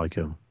anything like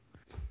him.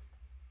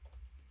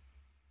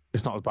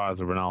 It's not as bad as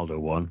the Ronaldo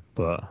one,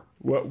 but...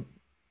 What?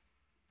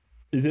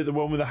 Is it the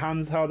one with the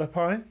hands held up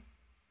high?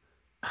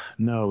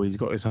 No, he's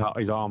got his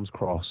arms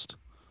crossed.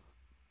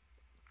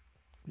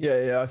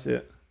 Yeah, I see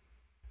it.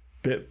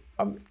 Bit.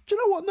 Do you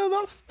know what? No,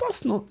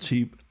 that's not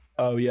cheap.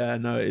 Oh yeah,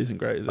 no, it isn't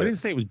great. I didn't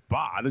say it was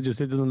bad. I just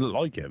said it doesn't look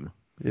like him.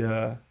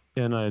 Yeah.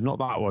 Yeah, no, not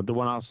that one. The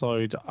one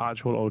outside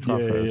actual Old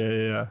Trafford.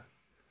 Yeah.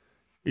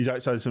 He's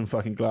outside some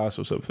fucking glass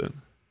or something.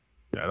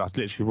 Yeah, that's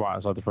literally right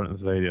outside the front of the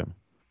stadium.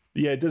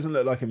 Yeah, it doesn't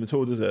look like him at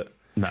all, does it?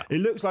 No. It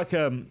looks like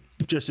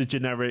just a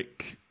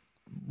generic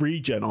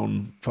regen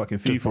on fucking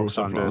FIFA or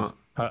something like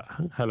that.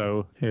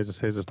 Hello, here's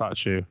a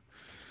statue.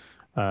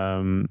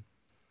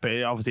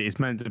 But obviously it's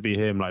meant to be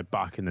him like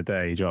back in the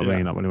day. Do you know what I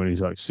mean? Like when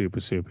he's like super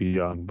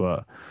young.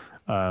 But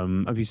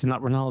have you seen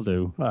that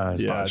Ronaldo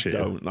statue? Yeah,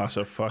 don't. That's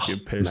a fucking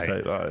piss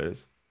take. That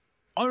is.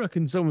 I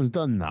reckon someone's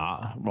done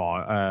that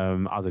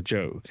right as a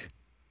joke.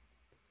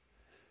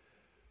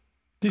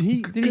 Did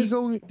he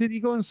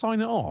go and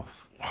sign it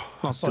off?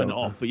 Not sign it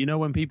off, but you know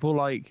when people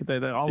like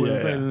we're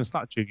unveiling a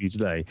statue of you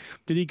today.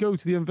 Did he go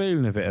to the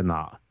unveiling of it and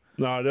that?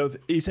 No,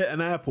 he's at an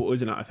airport,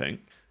 isn't it? I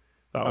think.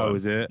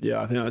 Is it?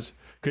 Yeah, I think that's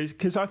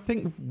because I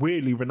think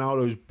weirdly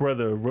Ronaldo's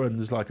brother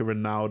runs like a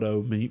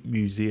Ronaldo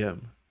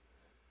museum.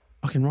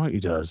 Fucking right, he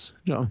does.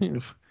 Do you know what I mean?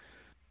 Of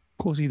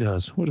course he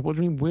does. What do you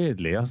mean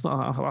weirdly? That's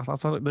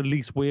like the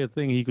least weird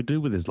thing he could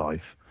do with his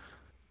life.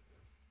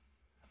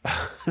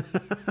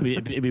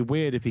 It'd be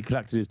weird if he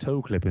collected his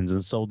toe clippings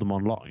and sold them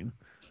online.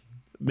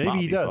 Maybe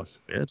he does.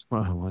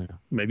 Well,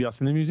 maybe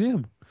that's in the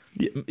museum.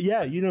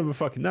 Yeah, you never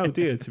fucking know,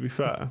 do you? To be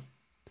fair,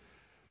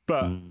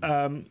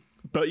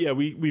 but yeah,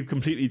 we've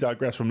completely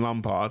digressed from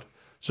Lampard.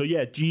 So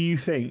yeah, do you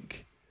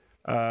think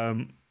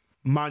Man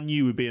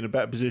U would be in a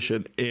better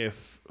position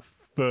if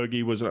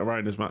Fergie wasn't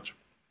around as much?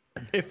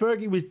 If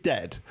Fergie was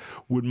dead,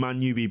 would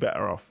Man U be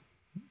better off?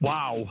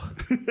 Wow,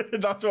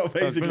 that's what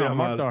basically I'm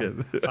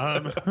asking.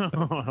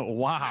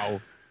 Wow.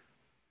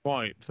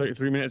 Right,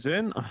 33 minutes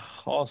in.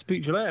 I'll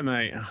speak to you later,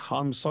 mate.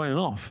 I'm signing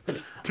off.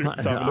 Time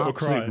a little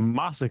cry.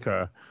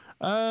 Massacre.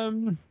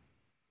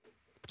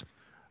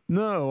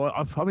 No,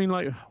 I mean,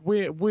 like,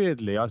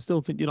 weirdly, I still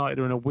think United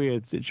are in a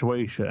weird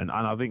situation, and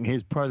I think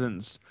his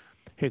presence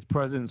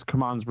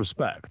commands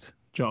respect.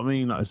 Do you know what I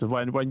mean? Like, so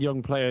when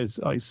young players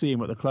see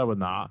him at the club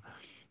and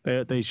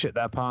that, they shit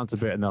their pants a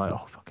bit, and they're like,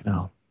 oh, fucking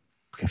hell.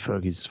 Okay,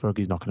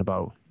 Fergie's knocking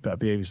about. Better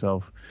behave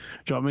yourself.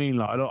 Do you know what I mean?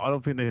 Like, I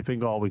don't think they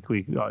think,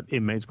 we like,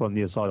 inmates go on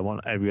the asylum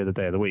one every other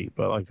day of the week.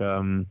 But like,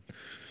 no,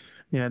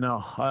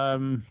 I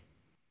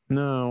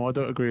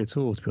don't agree at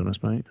all. To be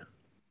honest, mate.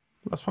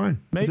 That's fine.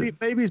 Maybe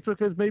it's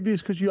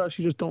because you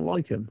actually just don't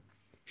like him.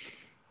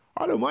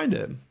 I don't mind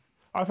him.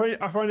 I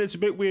find it's a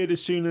bit weird.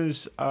 As soon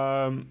as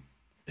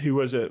who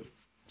was it?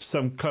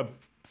 Some club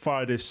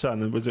fired his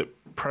son, and was it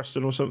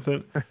Preston or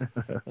something?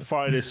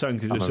 Fired his son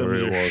because his son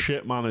was a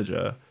shit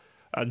manager,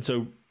 and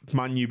so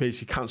Man U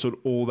basically cancelled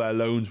all their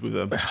loans with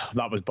them.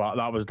 That was bad.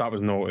 That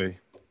was naughty.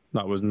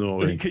 That was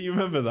naughty. Can you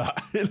remember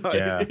that?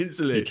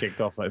 Instantly. He kicked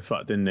off like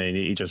fuck, didn't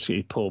he?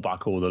 He pulled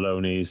back all the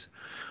loanies.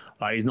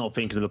 Like, he's not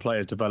thinking of the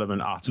players'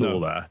 development at all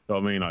there. You know what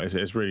I mean? Like,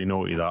 it's really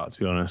naughty, that, to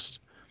be honest.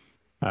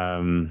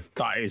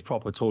 That is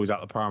proper toys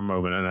out the pram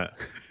moment, isn't it?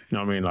 You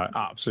know what I mean? Like,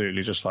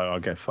 absolutely just like, I'll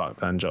get fucked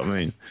then, do you know what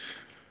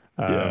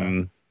I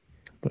mean?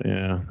 But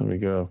yeah, there we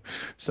go.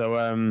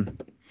 So,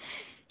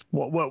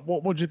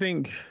 what do you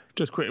think?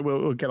 Just quickly,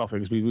 we'll get off it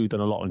because we've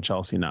done a lot on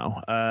Chelsea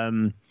now.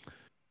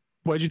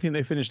 Where do you think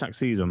they finish next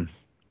season?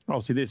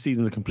 Obviously, this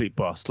season's a complete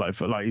bust. Like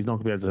he's not going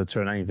to be able to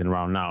turn anything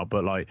around now.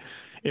 But like,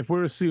 if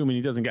we're assuming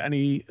he doesn't get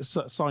any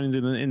signings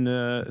in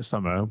the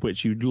summer,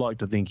 which you'd like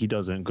to think he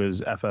doesn't,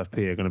 because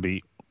FFP are going to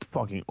be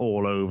fucking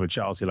all over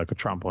Chelsea like a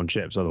tramp on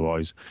chips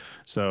otherwise.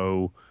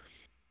 So,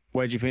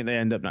 where do you think they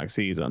end up next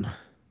season?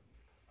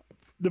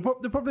 The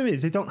problem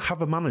is they don't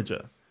have a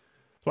manager.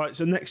 Like,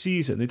 so next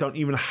season, they don't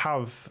even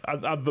have,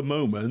 at the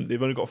moment,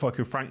 they've only got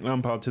fucking Frank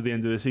Lampard to the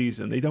end of the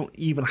season. They don't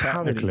even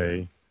have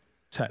anything.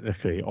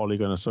 Technically, Ole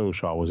Gunnar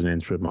Solskjaer was an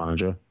interim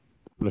manager.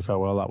 Look how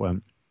well that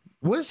went.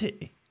 Was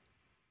he?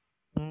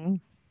 Mm-hmm.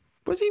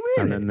 Was he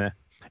really? And then,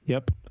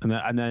 yep.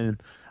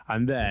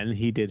 And then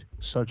he did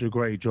such a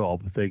great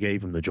job, they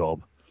gave him the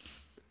job.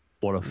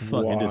 What a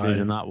fucking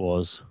decision that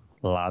was,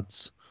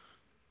 lads.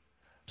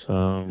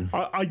 So,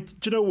 do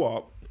you know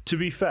what? To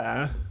be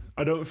fair,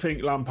 I don't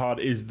think Lampard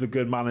is the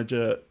good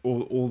manager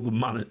or the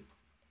manager.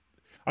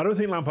 I don't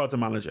think Lampard's a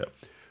manager,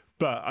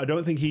 but I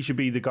don't think he should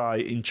be the guy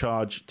in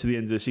charge to the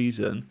end of the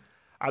season.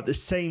 At the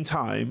same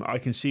time, I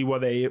can see why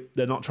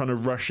they're not trying to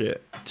rush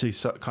it to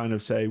kind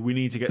of say we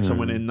need to get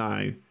someone in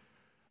now.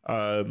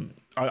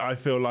 I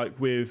feel like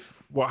with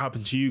what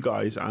happened to you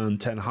guys and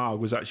Ten Hag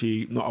was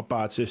actually not a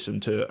bad system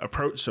to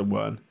approach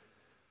someone,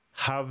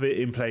 have it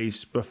in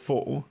place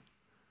before,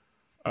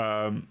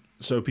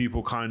 so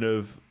people kind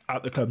of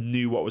at the club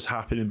knew what was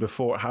happening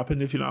before it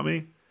happened, if you know what I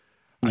mean,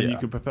 and you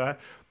can prepare.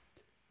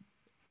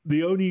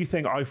 The only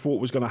thing I thought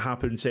was going to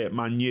happen, say at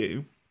Man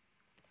U,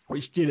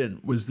 which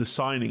didn't, was the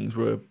signings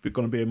were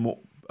going to be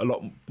a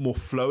lot more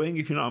flowing,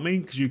 if you know what I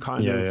mean, because you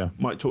kind of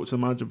might talk to the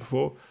manager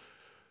before.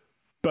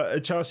 But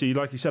at Chelsea,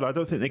 like you said, I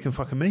don't think they can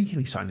fucking make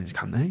any signings,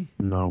 can they?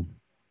 No.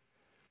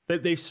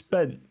 They've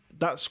spent,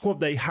 that squad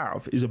they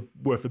have is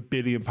worth £1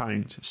 billion.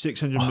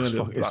 600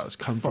 million that's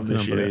come from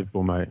this year.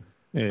 Unbelievable, mate.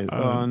 It's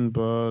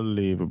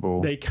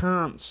unbelievable. They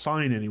can't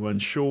sign anyone,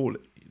 surely.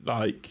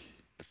 Like,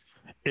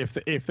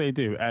 if they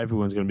do,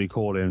 everyone's going to be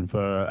calling for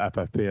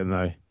FFP, and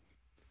they.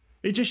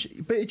 It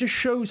just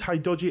shows how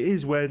dodgy it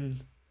is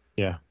when.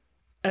 Yeah.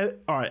 All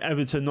right,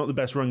 Everton, not the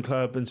best run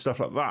club and stuff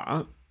like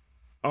that.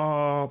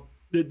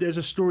 There's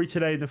a story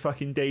today in the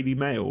fucking Daily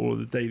Mail or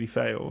the Daily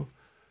Fail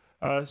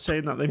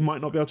saying that they might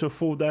not be able to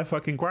afford their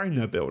fucking ground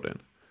they're building.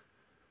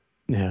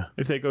 Yeah.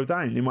 If they go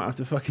down, they might have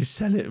to fucking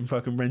sell it and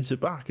fucking rent it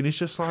back. And it's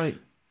just like,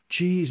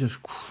 Jesus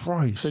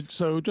Christ.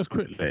 So just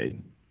quickly,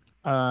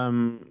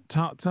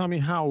 tell me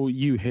how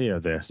you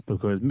hear this,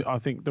 because I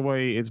think the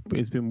way it's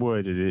been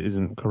worded it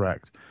isn't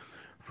correct.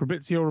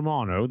 Fabrizio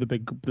Romano, the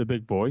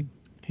big boy,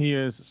 he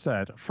has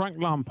said Frank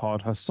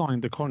Lampard has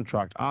signed the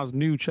contract as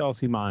new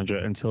Chelsea manager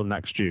until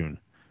next June.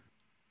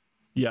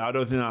 Yeah, I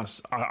don't think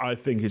that's. I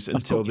think it's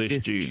until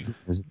this June.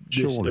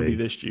 It'll be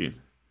this June.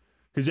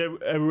 Because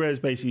everywhere's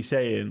basically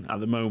saying at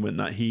the moment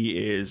that he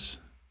is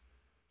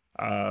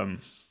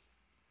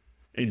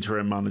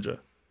interim manager.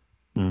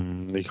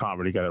 He can't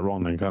really get it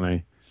wrong then, can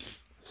he?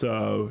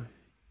 So,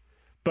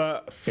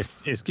 but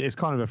it's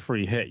kind of a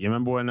free hit. You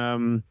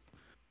remember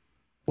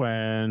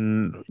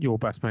when your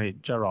best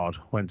mate Gerrard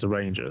went to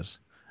Rangers?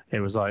 It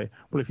was like,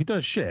 well, if he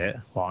does shit,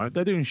 right,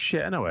 they're doing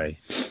shit anyway.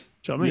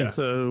 Do you know what I mean? Yeah.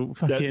 So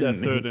fucking, they're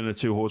third in a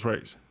 2-horse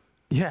race.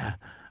 Yeah,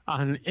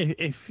 and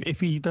if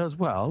he does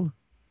well,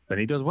 then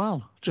he does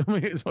well. Do you know what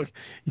I mean? It's like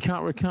you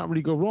can't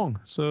really go wrong.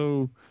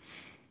 So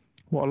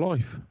what a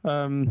life.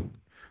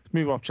 Let's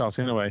move off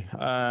Chelsea anyway.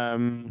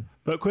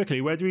 But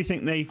quickly, where do we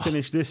think they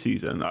finish this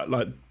season?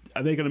 Like,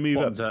 are they going to move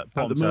up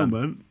at the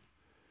moment?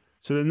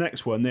 So the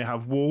next one, they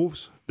have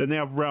Wolves, then they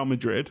have Real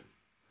Madrid.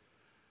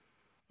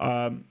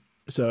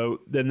 So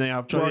then they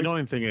have. The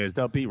annoying thing is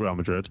they'll beat Real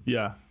Madrid.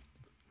 Yeah.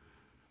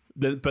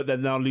 But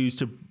then they'll lose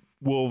to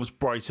Wolves,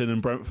 Brighton,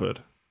 and Brentford.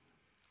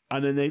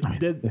 And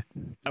then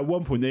at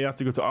one point they have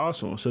to go to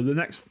Arsenal. So the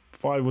next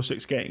 5 or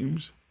 6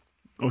 games,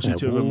 obviously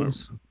two of them.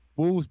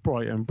 Wolves,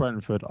 Brighton,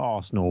 Brentford,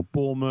 Arsenal,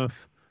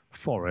 Bournemouth,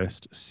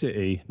 Forest,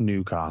 City,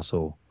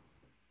 Newcastle.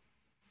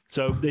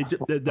 So that's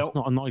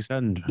not a nice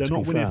end. They're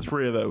not winning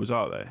 3 of those,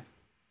 are they?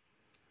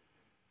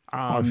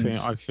 I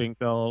think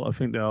they'll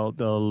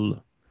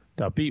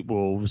beat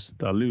Wolves.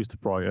 They'll lose to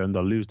Brighton.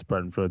 They'll lose to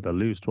Brentford. They'll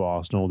lose to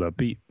Arsenal. They'll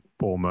beat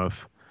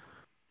Bournemouth.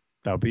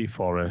 They'll beat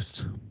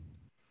Forest.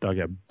 They'll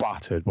get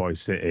battered by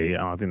City,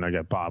 and I think they'll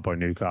get battered by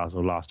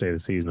Newcastle last day of the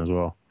season as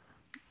well.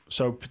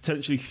 So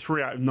potentially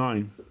 3 out of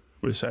 9,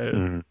 we're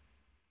saying.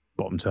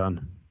 Bottom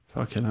 10.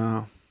 Fucking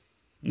hell.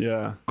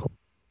 Yeah.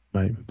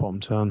 Mate, bottom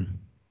 10.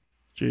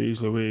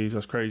 Jeez Louise,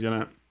 that's crazy,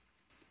 isn't it?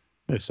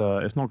 It's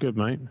not good,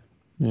 mate.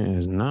 It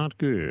is not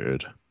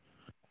good.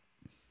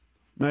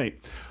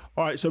 Mate.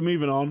 All right, so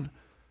moving on.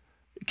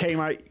 It came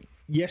out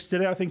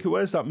yesterday, I think it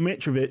was, that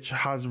Mitrovic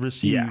has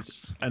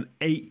received an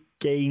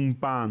 8-game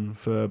ban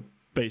for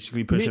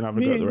basically pushing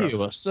Abigail the ref.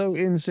 You are so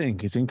in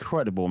sync. It's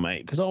incredible,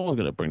 mate, because I was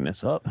going to bring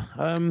this up.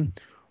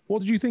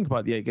 What did you think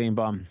about the 8-game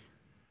ban?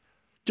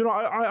 Do you know,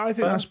 I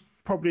think that's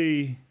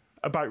probably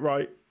about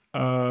right.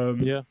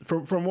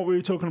 From what we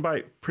were talking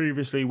about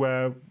previously,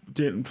 where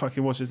didn't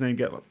fucking what's his name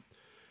get? Like,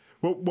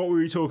 what were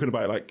we talking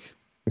about? Like,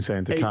 you're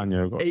saying to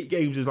Kanye, 8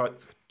 games is like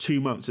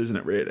 2 months, isn't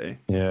it? Really?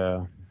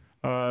 Yeah.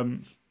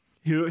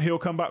 He'll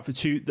come back for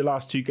the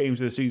last 2 games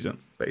of the season,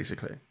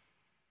 basically.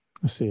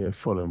 I see it.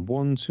 Fulham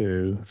 1,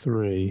 2,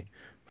 3,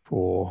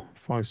 4,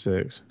 5,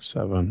 6,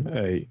 7,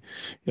 8.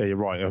 Yeah, you're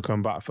right. He'll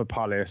come back for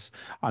Palace,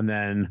 and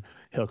then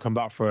he'll come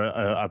back for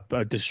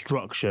a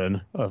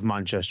destruction of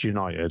Manchester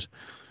United.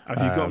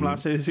 Have you got him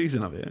last day of the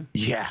season, have you?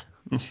 Yeah.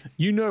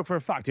 You know for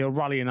a fact he'll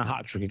rally in a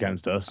hat-trick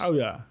against us. Oh,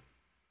 yeah.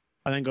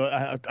 And then go,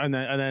 and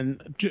then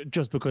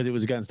just because it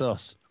was against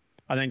us,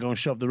 and then go and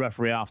shove the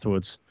referee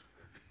afterwards.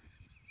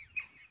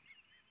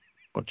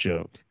 What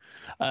joke.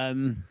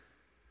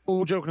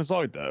 All joking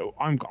aside, though,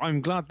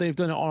 I'm glad they've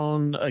done it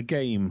on a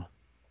game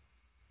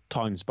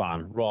time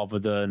span rather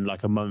than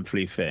like a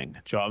monthly thing.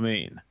 Do you know what I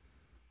mean?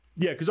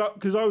 Yeah,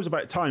 because I was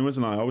about time,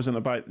 wasn't I? I wasn't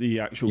about the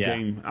actual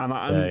game.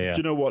 And do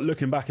you know what?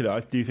 Looking back at it,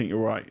 I do think you're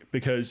right.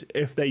 Because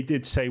if they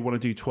did say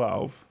want to do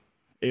 12,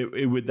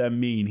 it would then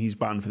mean he's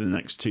banned for the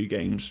next 2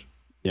 games.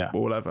 Yeah.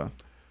 Or whatever.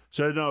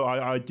 So, no,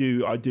 I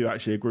do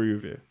actually agree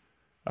with you.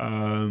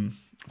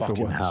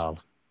 Fucking hell.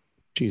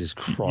 Jesus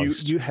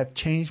Christ. You have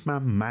changed my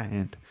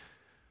mind.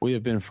 We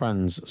have been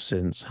friends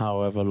since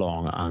however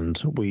long,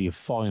 and we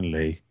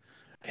finally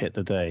hit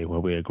the day where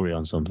we agree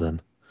on something.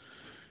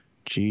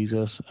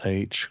 Jesus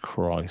H.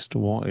 Christ,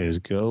 what is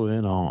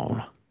going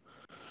on?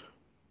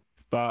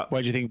 But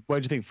Where do you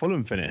think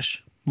Fulham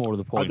finish? More to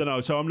the point. I don't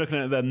know. So I'm looking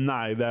at them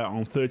now. They're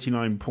on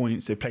 39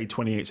 points. They played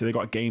 28, so they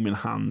got a game in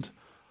hand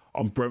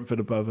on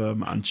Brentford above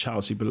them and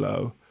Chelsea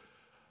below.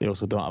 They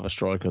also don't have a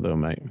striker though,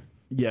 mate.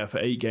 Yeah, for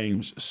 8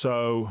 games.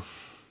 So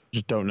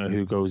just don't know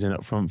who goes in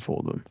up front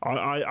for them.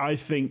 I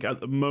think at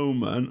the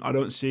moment I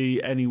don't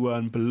see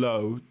anyone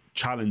below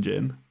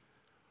challenging.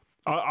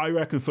 I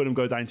reckon Fulham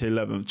go down to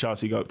 11th,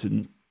 Chelsea go up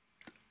to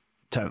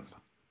 10th.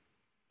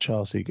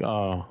 Chelsea,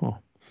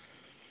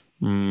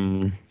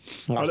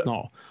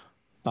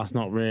 that's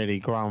not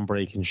really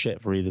groundbreaking shit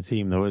for either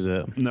team, though, is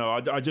it?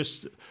 No,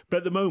 but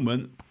at the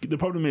moment the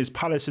problem is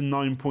Palace are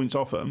 9 points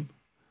off them,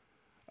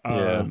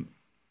 and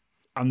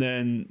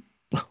then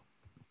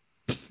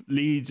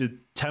Leeds are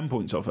 10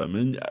 points off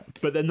them,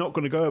 but they're not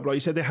going to go up. Like you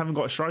said, they haven't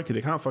got a striker.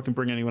 They can't fucking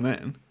bring anyone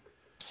in.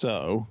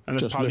 So,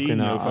 unless just looking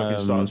at fucking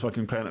starts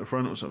fucking playing at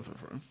front or something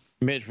for him.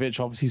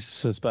 Mitrovic obviously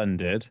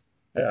suspended.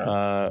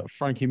 Yeah.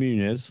 Frankie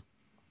Muniz,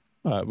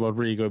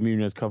 Rodrigo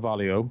Muniz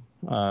Carvalho,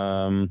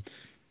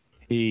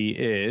 he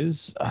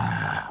is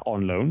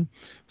on loan,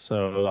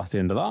 so that's the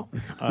end of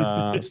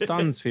that.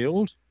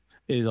 Stansfield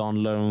is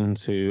on loan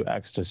to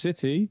Exeter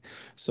City,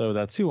 so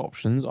their 2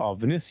 options are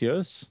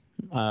Vinicius.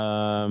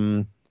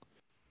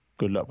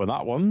 Good luck with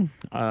that one.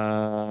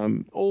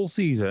 All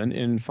season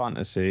in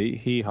fantasy,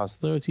 he has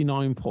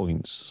 39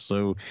 points.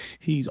 So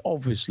he's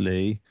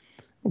obviously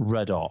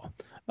red hot.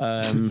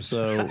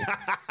 So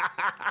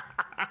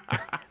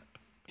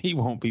he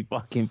won't be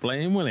fucking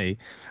playing, will he?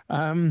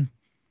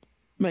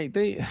 Mate,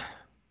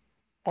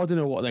 I don't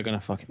know what they're going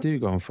to fucking do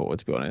going forward,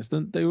 to be honest.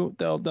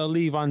 They'll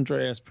leave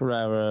Andreas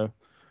Pereira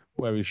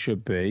where he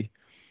should be.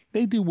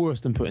 They do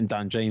worse than putting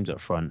Dan James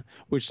up front,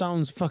 which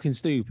sounds fucking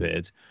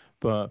stupid,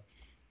 but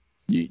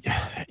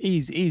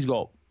he's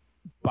got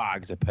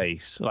bags of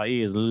pace. Like,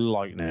 he is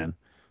lightning.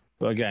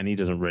 But again, he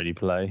doesn't really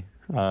play.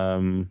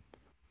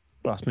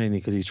 That's mainly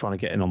because he's trying to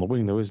get in on the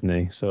wing, though, isn't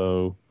he?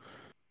 So,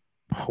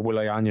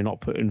 Willian, you're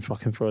not putting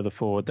fucking further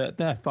forward.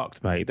 They're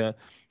fucked, mate.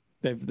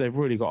 They've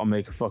really got to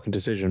make a fucking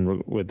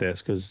decision with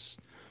this, because,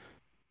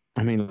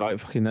 I mean, like,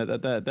 fucking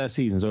their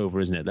season's over,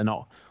 isn't it?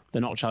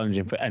 They're not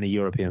challenging for any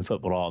European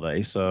football, are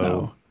they?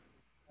 So,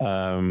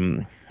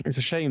 no. It's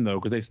a shame though,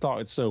 because they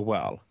started so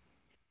well.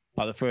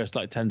 Like the first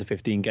 10 to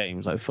 15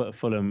 games, like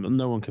Fulham,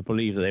 no one could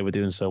believe that they were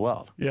doing so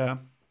well. Yeah.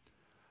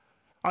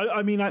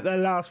 I mean, like their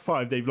last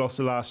 5, they've lost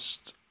the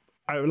last.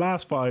 Out of the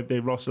last 5,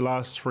 they've lost the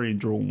last 3 and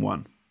drawn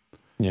 1.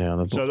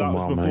 Yeah, so that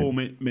was before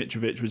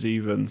Mitrovic was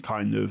even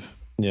kind of.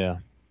 Yeah,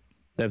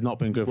 they've not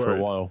been good for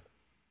a while.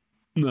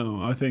 No,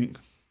 I think.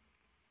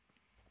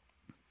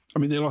 I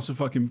mean, they lost to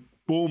fucking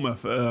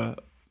Bournemouth.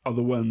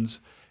 Other ones.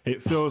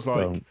 It feels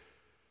like.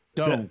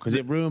 Don't, because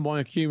it ruined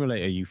my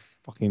accumulator. You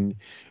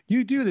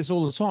do this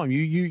all the time.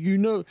 You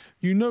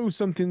know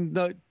something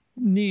that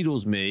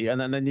needles me,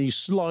 and then you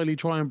slyly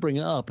try and bring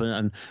it up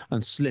and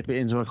slip it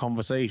into a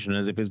conversation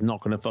as if it's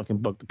not going to fucking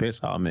bug the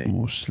piss out of me.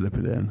 Or slip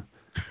it in.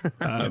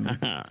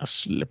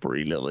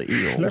 Slippery little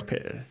eel. Slip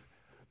it.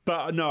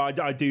 But no,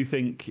 I do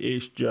think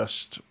it's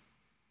just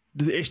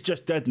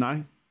dead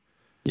now.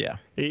 Yeah,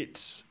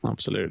 it's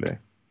absolutely.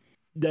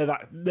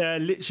 They're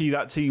literally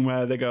that team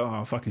where they go,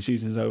 oh, fucking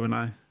season's over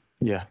now.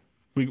 Yeah.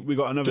 We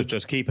got another.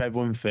 Just keep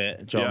everyone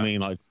fit. Do you know what I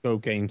mean? Like, just go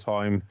game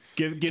time.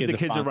 Give the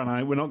kids a run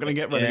out. We're not going to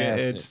get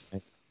relegated. Yeah,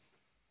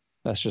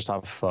 let's just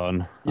have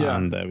fun. Yeah.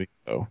 And there we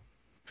go.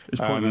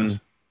 It's pointless.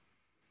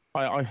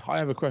 I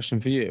have a question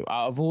for you.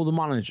 Out of all the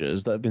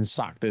managers that have been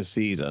sacked this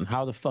season,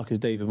 how the fuck has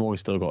David Moyes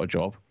still got a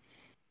job?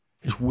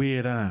 It's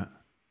weird, isn't it?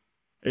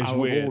 It's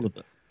weird. All of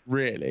it.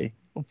 Really?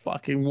 Well,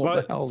 fucking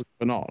what the hell's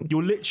going on?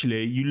 You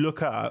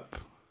look up.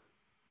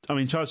 I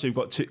mean, Chelsea have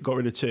got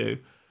rid of 2.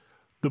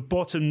 The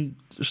bottom,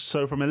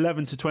 so from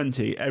 11 to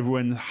 20,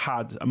 everyone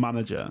had a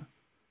manager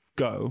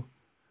go,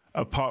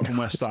 apart from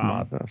West Ham.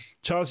 Madness.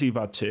 Chelsea have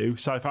had 2.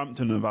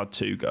 Southampton have had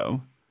 2 go.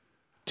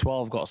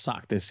 12 got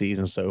sacked this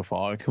season so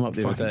far. I come up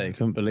the other day,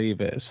 couldn't believe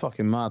it. It's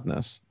fucking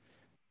madness.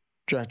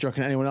 Do you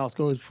reckon anyone else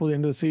goes before the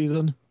end of the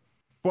season?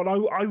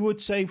 Well, I would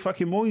say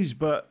fucking Moyes,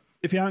 but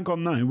if he ain't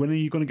gone now, when are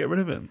you going to get rid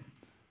of him?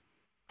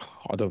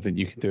 I don't think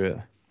you can do it.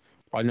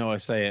 I know I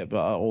say it, but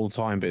all the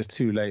time, but it's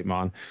too late,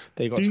 man.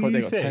 They got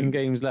 10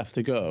 games left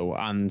to go,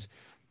 and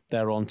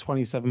they're on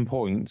 27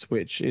 points,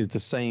 which is the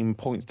same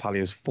points tally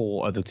as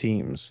 4 other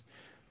teams.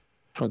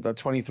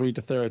 23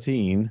 to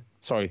 13,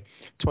 20th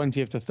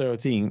to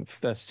 13th,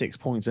 there's 6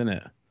 points in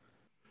it,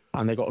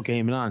 and they got a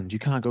game in hand. You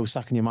can't go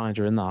sacking your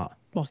manager in that.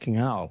 Fucking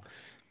hell.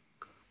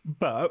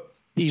 But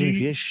even if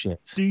he is shit,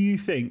 do you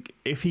think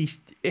if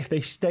they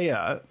stay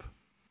up,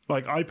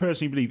 like I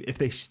personally believe, if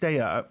they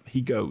stay up,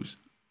 he goes.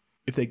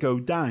 If they go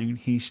down,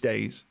 he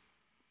stays.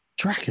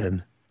 Do you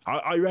reckon?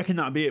 I reckon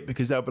that'd be it,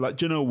 because they'll be like,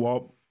 do you know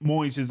what?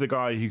 Moyes is the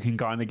guy who can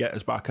kind of get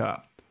us back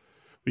up.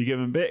 We give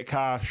him a bit of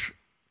cash.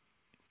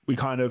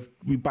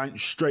 we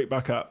bounce straight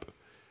back up.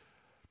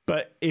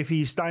 But if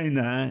he's staying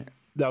there,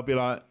 they'll be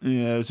like,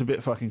 yeah, it's a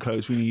bit fucking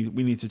close. We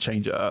need to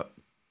change it up.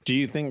 Do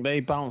you think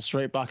they bounce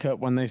straight back up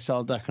when they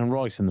sell Declan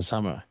Rice in the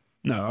summer?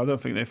 No, I don't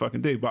think they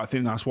fucking do. But I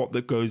think that's what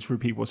that goes through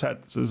people's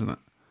heads, isn't it?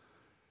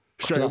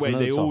 Straight away,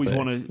 they always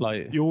want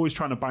to. You're always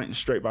trying to bounce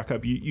straight back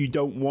up. You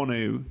don't want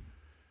to.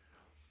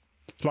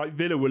 Like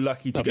Villa were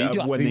lucky to get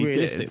up when they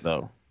did.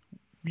 Though.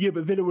 Yeah,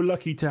 but Villa were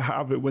lucky to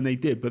have it when they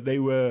did. But they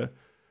were.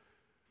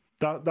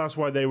 That's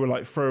why they were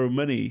like throwing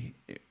money.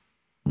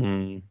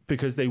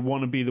 Because they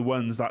want to be the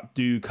ones that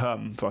do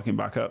come fucking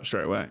back up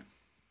straight away.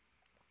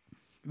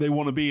 They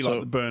want to be like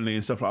the Burnley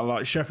and stuff like that.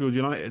 Like Sheffield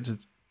United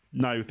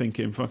now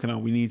thinking, fucking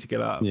hell, we need to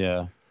get up.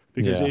 Yeah.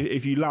 Because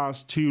if you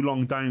last too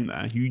long down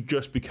there, you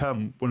just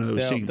become one of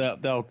those teams.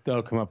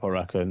 They'll come up, I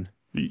reckon.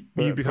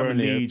 You become a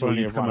Leeds or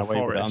you become a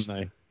Forest. Do you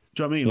know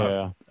what I mean?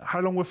 Like, how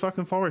long were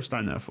fucking Forest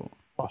down there for?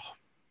 Oh,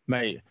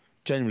 mate,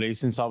 generally,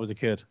 since I was a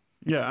kid.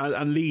 Yeah,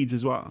 and Leeds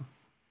as well.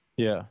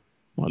 Yeah.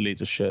 Well,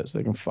 Leeds are shit, so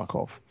they can fuck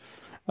off.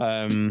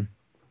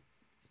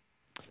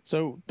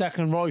 So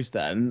Declan Rice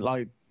then,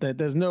 like,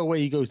 there's no way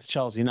he goes to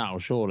Chelsea now,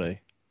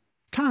 surely.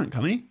 Can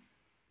he?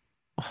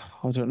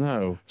 I don't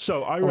know.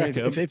 So I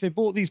reckon if they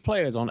bought these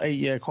players on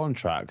 8-year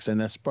contracts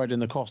and they're spreading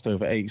the cost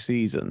over 8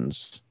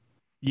 seasons.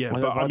 Yeah,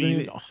 but I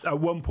mean, at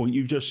one point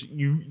you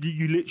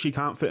literally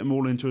can't fit them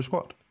all into a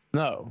squad.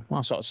 No,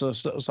 that's what,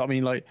 so I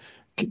mean, like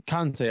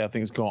Kante, I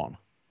think is gone.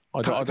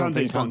 I don't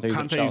think Kante's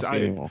at Chelsea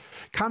anymore.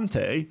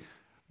 Kante,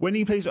 when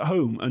he plays at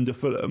home under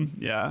Fulham,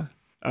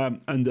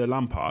 under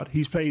Lampard,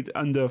 he's played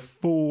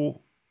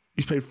 4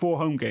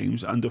 home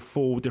games under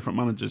 4 different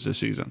managers this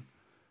season.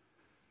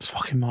 It's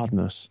fucking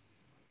madness.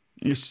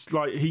 It's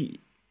like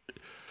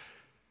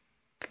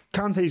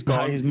Kante's gone.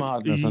 That is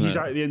madness. He's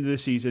out at the end of the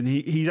season.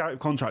 He's out of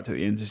contract at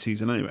the end of the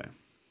season anyway.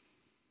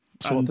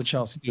 So what did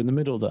Chelsea do in the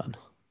middle then?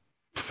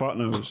 Fuck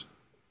knows.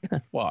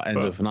 Well,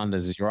 Enzo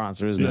Fernandez is your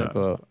answer, isn't it?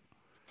 But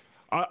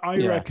I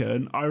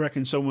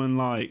reckon someone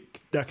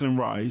like Declan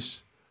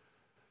Rice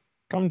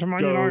come to Man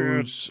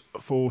goes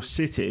for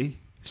City.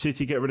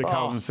 City get rid of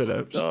Calvin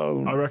Phillips.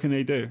 No. I reckon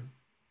they do.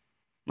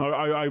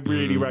 I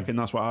really reckon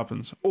that's what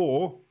happens.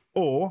 Or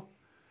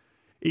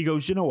he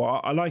goes, you know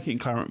what? I like it in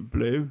claret and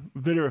blue.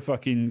 Villa are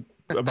fucking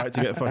about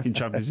to get fucking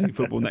Champions League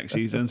football next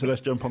season, so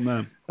let's jump on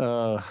them.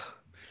 Do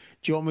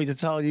you want me to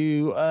tell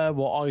you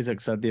what Isaac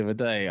said the other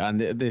day? And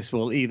this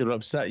will either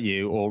upset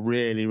you or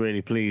really,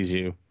 really please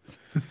you.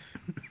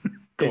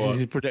 This is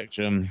his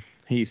prediction.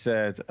 He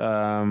said,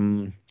 sorry.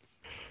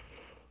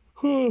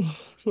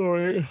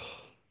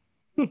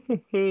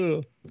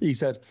 He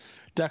said,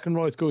 Declan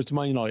Rice goes to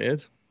Man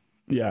United.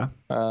 Yeah.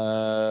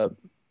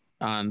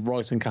 And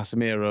Rice and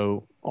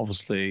Casemiro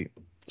obviously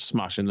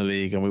smashing the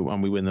league, and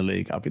we win the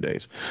league. Happy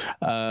days.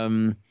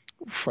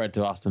 Fred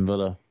to Aston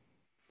Villa.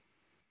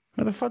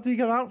 Where the fuck did he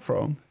get that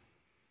from?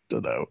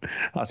 Don't know.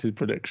 That's his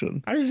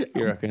prediction. How is it?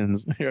 He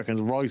reckons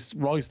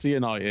Rice to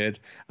United,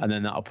 and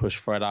then that'll push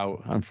Fred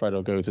out, and Fred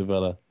will go to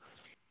Villa.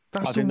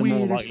 I think the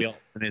more likely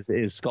option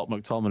is Scott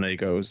McTominay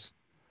goes.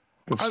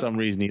 But for some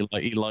reason,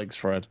 he likes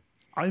Fred.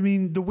 I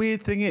mean, the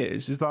weird thing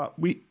is that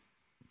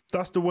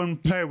that's the one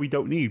player we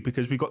don't need,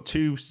 because we've got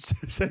 2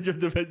 central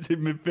defensive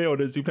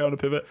midfielders who play on a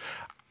pivot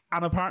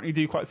and apparently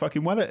do quite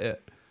fucking well at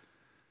it.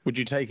 Would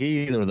you take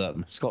either of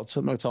them, Scott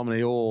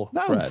McTominay or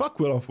Fred? No, fuck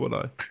Will off, would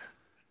I?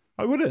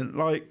 I wouldn't.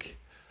 Like,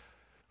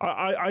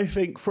 I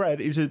think Fred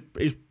is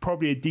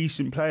probably a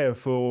decent player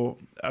for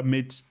a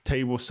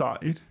mid-table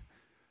side.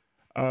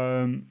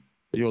 But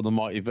you're the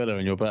mighty Villa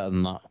and you're better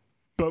than that.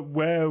 But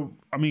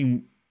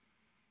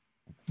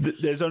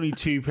there's only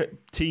 2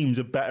 teams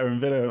are better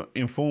than Villa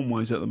in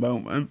form-wise at the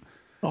moment.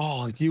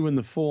 Oh, you in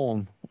the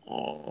form.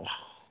 Oh.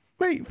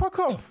 Mate, fuck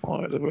off.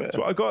 That's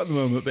what I got at the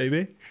moment,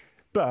 baby.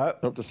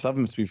 But up to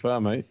 7th, to be fair,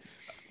 mate.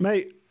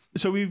 Mate,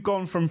 so we've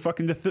gone from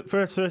fucking the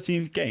first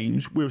 13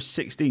 games, we're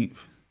 16th.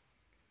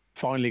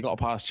 Finally got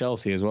past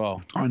Chelsea as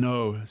well. I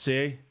know,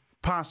 see?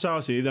 Past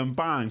Chelsea, then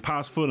bang,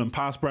 past Fulham,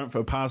 past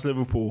Brentford, past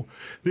Liverpool.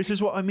 This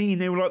is what I mean.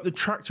 They were like the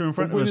tractor in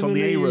front of us on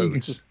the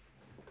A-roads.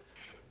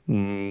 We're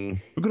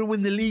going to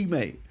win the league,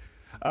 mate.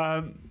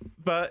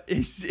 But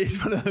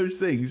it's one of those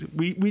things.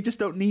 We just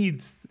don't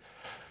need...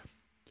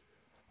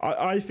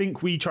 I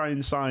think we try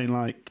and sign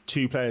like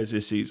 2 players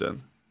this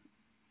season.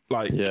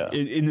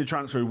 In the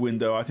transfer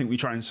window, I think we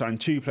try and sign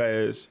 2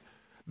 players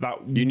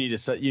that... You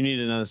need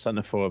another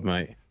centre forward,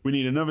 mate. We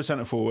need another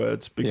centre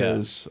forward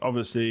because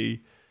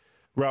obviously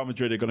Real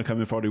Madrid are going to come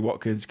in for Ollie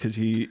Watkins because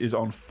he is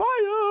on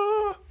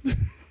fire.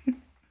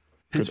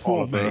 His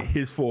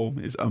form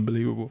is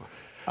unbelievable.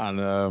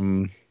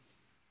 And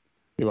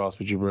who else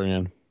would you bring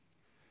in?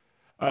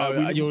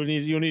 You'll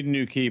need a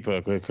new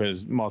keeper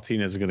because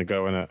Martinez is going to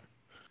go in it.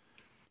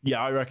 Yeah,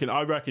 I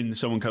reckon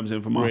someone comes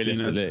in for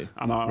Martinez,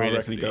 and I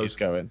reckon he goes.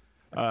 Going.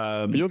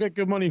 But you'll get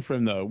good money for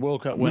him though.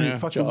 World Cup winner,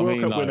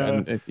 World Cup winner.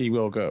 And he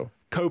will go.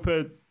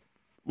 Copa,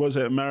 was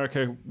it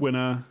America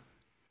winner?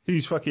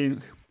 He's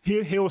fucking.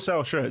 He'll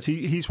sell shirts.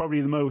 He's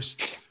probably the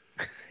most.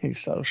 He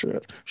sells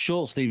shirts.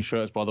 Short sleeve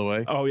shirts, by the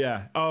way. Oh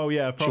yeah.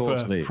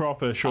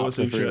 Proper short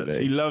sleeve shirts.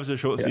 He loves a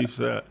short sleeve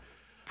shirt.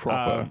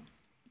 Proper.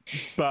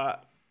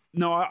 But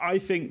no, I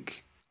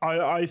think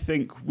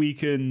we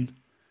can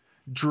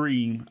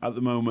dream at the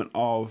moment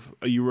of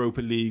a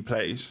Europa League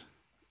place.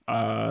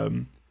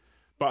 But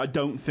I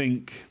don't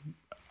think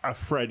a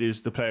Fred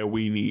is the player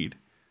we need.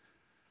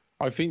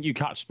 I think you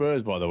catch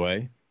Spurs, by the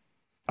way.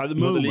 At the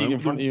moment, the league in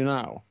front of you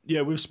now.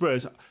 Yeah, with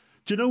Spurs.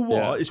 Do you know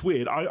what? Yeah. It's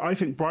weird. I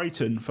think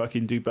Brighton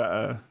fucking do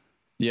better.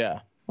 Yeah,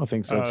 I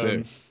think so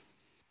too.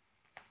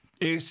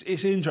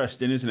 It's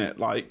interesting, isn't it?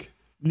 Like,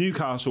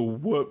 Newcastle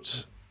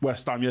whooped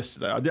West Ham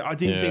yesterday. I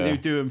didn't think they were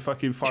doing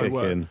fucking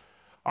firework.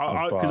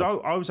 Because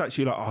I was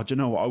actually like, oh, do you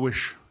know what? I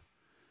wish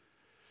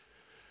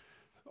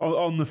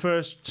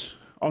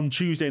on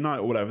Tuesday night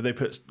or whatever, they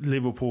put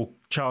Liverpool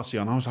Chelsea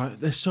on. I was like,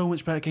 there's so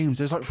much better games.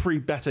 There's like 3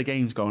 better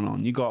games going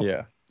on. You got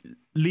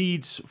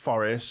Leeds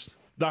Forest.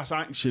 That's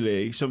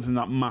actually something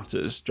that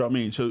matters. Do you know what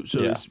I mean?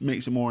 So it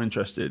makes it more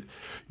interesting.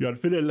 You had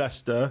Villa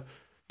Leicester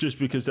just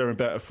because they're in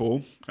better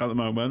form at the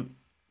moment.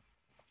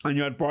 And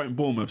you had Brighton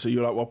Bournemouth. So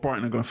you're like, well,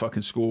 Brighton are going to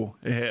fucking score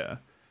here.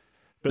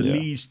 But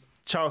Leeds,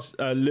 Chelsea,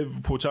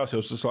 Liverpool Chelsea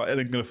was just like, it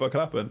ain't going to fucking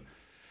happen.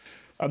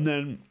 And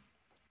then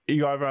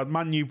you either had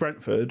Man U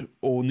Brentford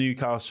or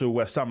Newcastle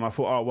West Ham. And I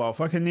thought, oh, well,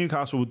 fucking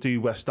Newcastle will do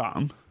West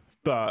Ham.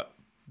 But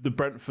the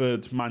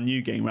Brentford Man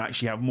U game will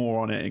actually have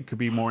more on it. It could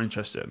be more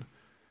interesting.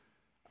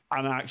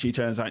 And it actually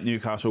turns out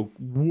Newcastle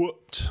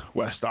whooped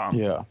West Ham.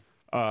 Yeah.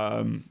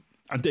 And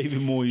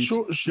David Moyes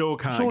still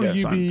can't get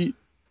signed.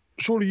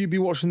 Surely you'd be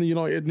watching the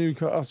United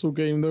Newcastle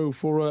game though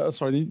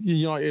the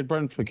United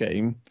Brentford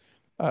game,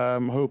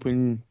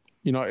 hoping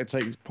United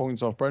takes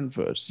points off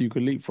Brentford so you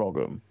could leapfrog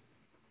them.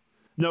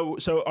 No,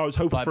 so I was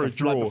hoping for a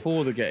draw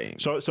before the game.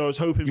 So I was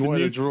hoping for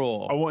a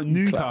draw. I wanted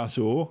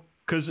Newcastle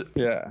because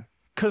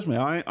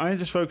mate, I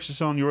just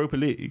focus on Europa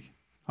League.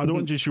 I don't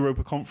want just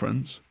Europa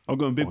Conference. I'm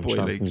going big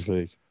boy leagues.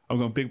 League. I'm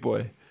going big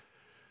boy.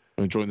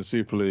 I'm join the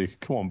Super League.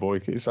 Come on, boy,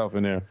 get yourself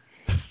in here.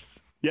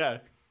 Yeah.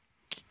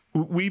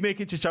 We make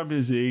it to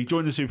Champions League,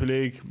 join the Super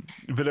League,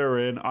 Villa are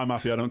in, I'm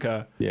happy, I don't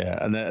care. Yeah,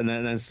 and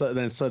then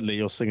suddenly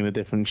you're singing a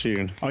different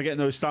tune. I'm getting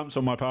those stamps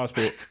on my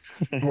passport.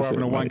 We're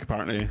having a wank,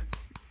 apparently.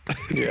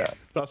 Yeah.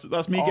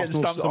 That's me getting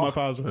stamps on my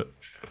passport.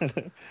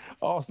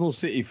 Arsenal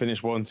City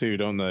finish 1-2,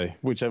 don't they?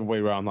 Whichever way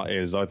around that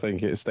is, I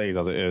think it stays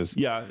as it is.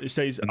 Yeah, it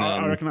stays.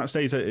 I reckon that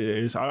stays as it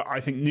is.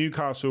 I think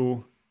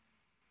Newcastle...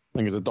 I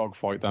think it's a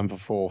dogfight then for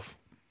fourth.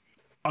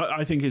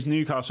 I think it's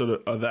Newcastle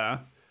are there.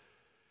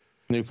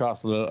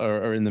 Newcastle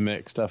are in the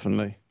mix,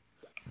 definitely.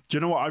 Do you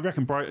know what? I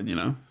reckon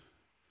Brighton,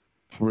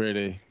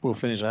 Really? We'll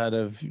finish ahead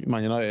of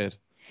Man United?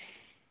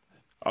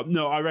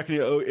 No, I reckon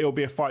it'll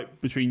be a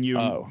fight between you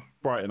and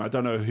Brighton. I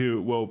don't know who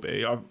it will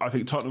be. I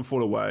think Tottenham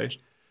fall away.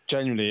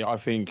 Genuinely, I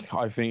think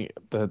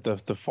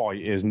the fight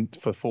is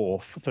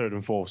for third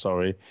and fourth,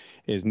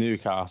 is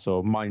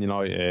Newcastle, Man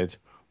United,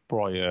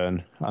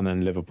 Brighton, and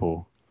then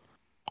Liverpool.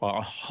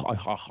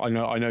 I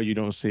know you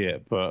don't see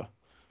it, but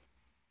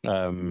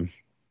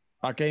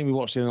that game we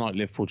watched the other night,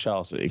 Liverpool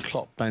Chelsea,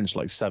 Klopp benched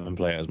like 7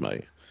 players,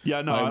 mate.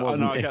 Yeah, no,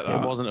 I get that.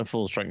 It wasn't a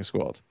full strength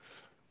squad.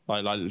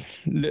 Like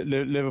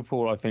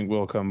Liverpool, I think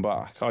will come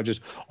back. I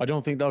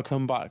don't think they'll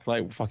come back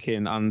like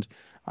fucking, and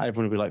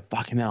everyone will be like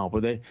fucking hell.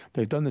 But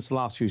they've done this the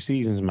last few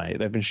seasons, mate.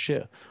 They've been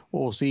shit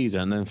all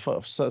season, and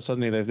then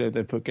suddenly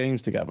they've put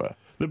games together.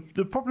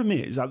 The problem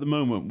is at the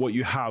moment what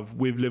you have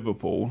with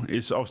Liverpool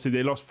is obviously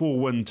they lost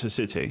 4-1 to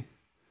City.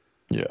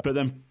 Yeah. But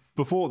then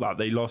before that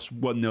they lost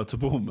 1-0 to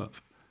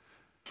Bournemouth.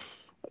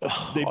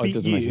 They beat it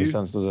doesn't make any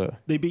sense, does it?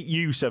 They beat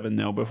you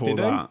 7-0 before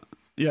that.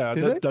 Yeah, I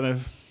don't know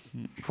if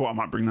thought I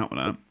might bring that one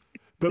up.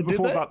 But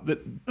before that, they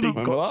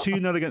got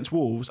 2-0 against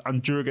Wolves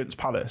and drew against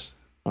Palace.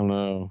 I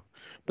know.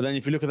 But then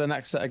if you look at the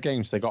next set of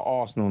games, they got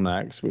Arsenal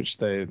next, which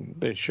they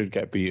should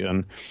get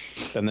beaten.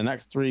 Then the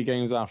next 3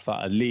 games after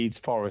that are Leeds,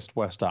 Forest,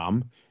 West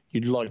Ham.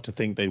 You'd like to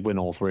think they'd win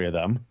all 3 of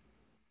them.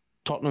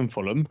 Tottenham,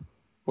 Fulham,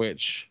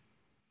 which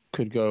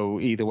could go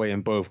either way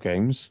in both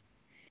games.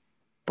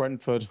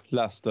 Brentford,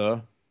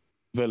 Leicester,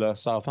 Villa,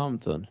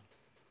 Southampton.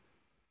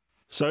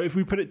 So if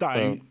we put it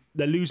down,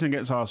 they're losing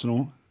against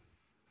Arsenal.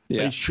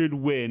 Yeah. They should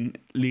win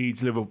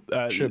Leeds,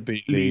 Liverpool. Should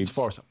beat Leeds,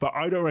 Forest. But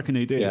I don't reckon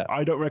they do. Yeah.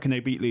 I don't reckon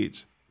they beat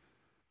Leeds.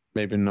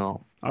 Maybe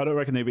not. I don't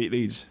reckon they beat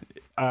Leeds.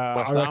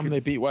 West Ham, they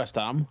beat West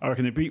Ham. I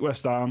reckon they beat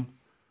West Ham.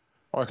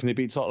 I reckon they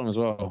beat Tottenham as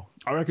well.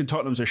 I reckon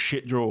Tottenham's a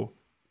shit draw.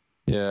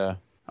 Yeah.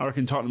 I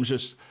reckon Tottenham's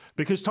just...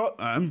 Because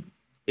Tottenham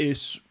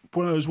is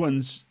one of those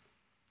ones...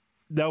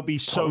 They'll be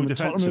so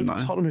defensive.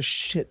 Tottenham is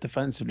shit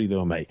defensively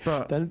though, mate.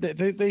 But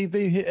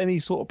they hit any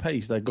sort of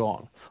pace, they're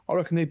gone. I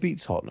reckon they beat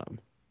Tottenham.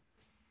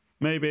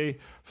 Maybe.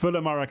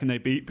 Fulham, I reckon they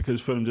beat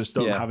because Fulham just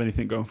don't have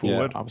anything going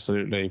forward. Yeah,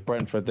 absolutely.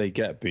 Brentford, they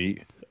get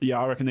beat.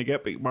 Yeah, I reckon they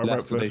get beat by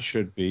Leicester, Brentford. they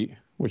should beat,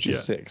 which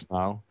is 6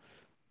 now.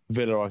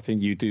 Villa, I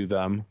think you do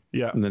them.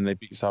 Yeah. And then they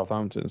beat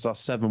Southampton. So that's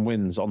 7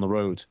 wins on the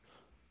road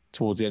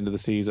towards the end of the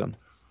season.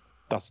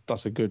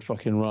 That's a good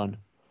fucking run.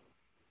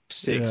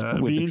 6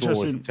 with the draw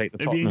if you take the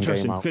Tottenham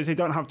game out. Because they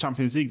don't have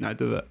Champions League now,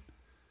 do they?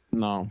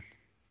 No.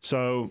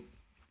 So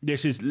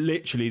This is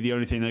literally the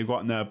only thing they've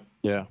got in there.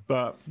 Yeah.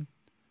 But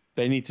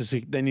they need to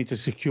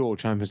secure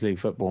Champions League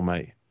football,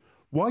 mate.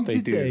 Why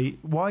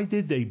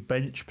did they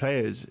bench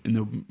players in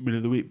the middle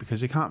of the week?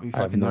 Because they can't be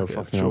fucking. I have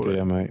no fucking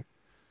idea, mate.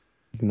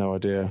 No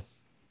idea.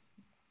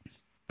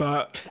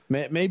 But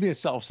maybe it's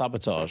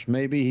self-sabotage.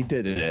 Maybe he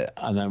did it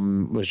and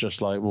then was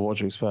just like, well, what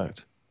do you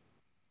expect?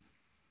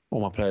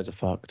 All my players are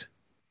fucked.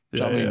 Do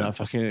you know what I mean? Like,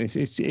 fucking,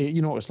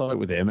 you know what it's like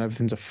with him.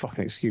 Everything's a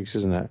fucking excuse,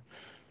 isn't it?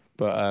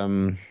 But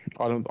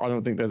I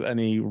don't think there's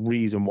any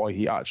reason why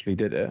he actually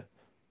did it.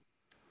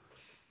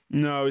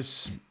 No,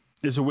 it's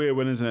a weird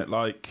one, isn't it?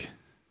 Like,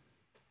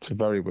 it's a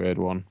very weird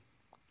one.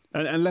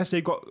 And unless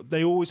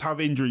they always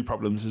have injury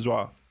problems as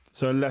well.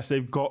 So unless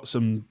they've got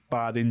some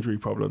bad injury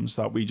problems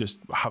that we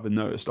just haven't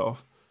noticed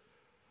of.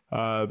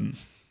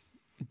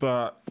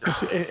 But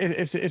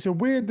it's a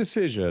weird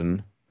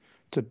decision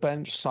to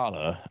bench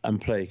Salah and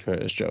play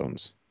Curtis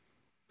Jones.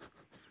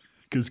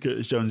 Because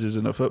Curtis Jones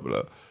isn't a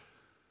footballer.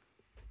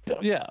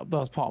 Yeah,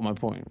 that's part of my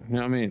point. You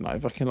know what I mean?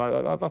 Like, fucking,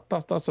 like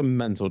that's a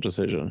mental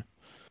decision.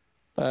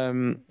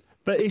 But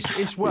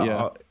it's well.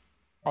 Yeah.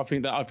 I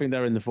think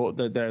they're in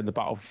the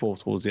battle for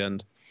fourth towards the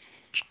end.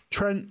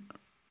 Trent,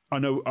 I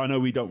know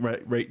we don't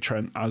rate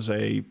Trent as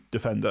a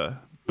defender,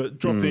 but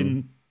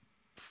dropping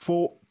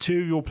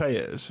two of your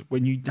players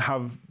when you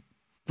have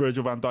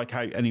Virgil van Dijk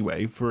out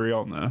anyway for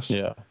illness.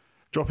 Yeah.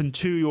 Dropping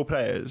two of your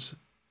players,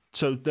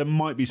 so there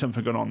might be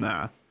something going on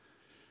there.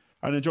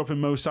 And then dropping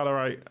Mo Salah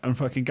out and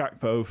fucking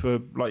Gakpo for,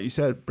 like you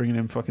said, bringing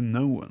in fucking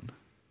no one.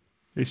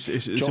 It's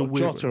a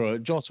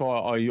weird Jota,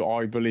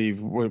 I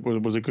believe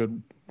was a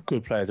good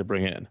player to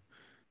bring in.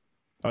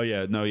 Oh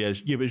yeah,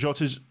 but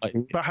Jota's.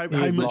 But how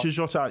much has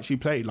Jota actually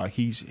played? Like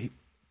he's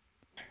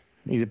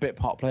a bit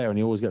part player and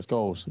he always gets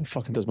goals. He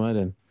fucking does my head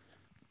in.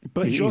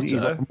 But Jota,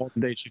 he's like a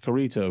modern day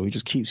Chicharito. He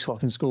just keeps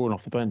fucking scoring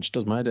off the bench.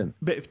 Does my head in.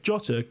 But if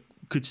Jota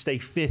could stay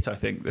fit, I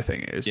think the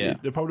thing is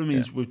the problem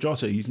is with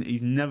Jota,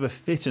 he's never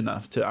fit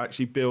enough to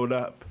actually build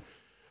up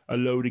a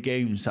load of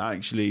games to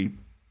actually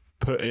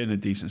put in a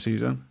decent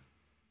season.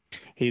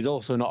 He's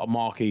also not a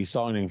marquee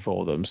signing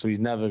for them, so he's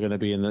never going to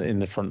be in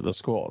the front of the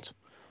squad.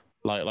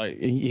 Like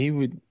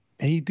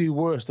he'd do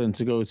worse than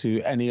to go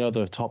to any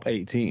other top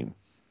 8 team.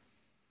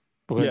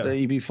 Because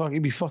he'd be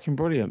fucking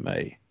brilliant,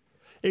 mate.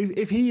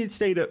 If he had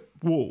stayed at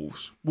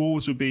Wolves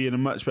would be in a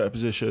much better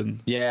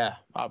position. Yeah,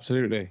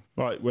 absolutely.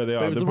 Right where they are.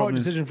 But it was the right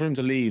decision for him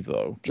to leave,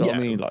 though. Do you know what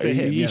I mean? Like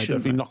he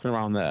shouldn't be knocking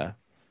around there.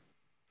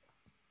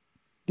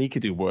 He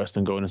could do worse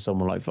than going to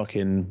someone like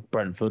fucking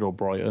Brentford or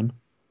Brighton.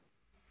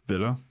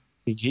 Villa.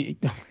 Would you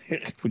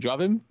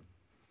have him?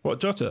 What,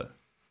 Jota?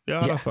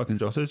 Yeah, I love fucking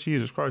Jota.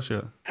 Jesus Christ,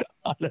 yeah.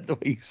 I love the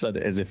way you said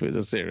it as if it was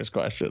a serious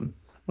question.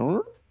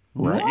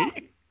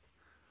 Right.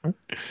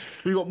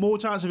 We got more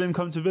chance of him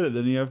coming to Villa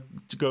than you have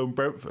to go in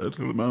Brentford at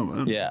the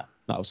moment. Yeah,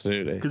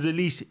 absolutely. Because at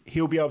least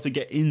he'll be able to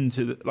get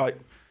into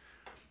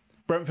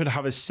Brentford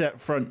have a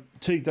set front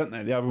two, don't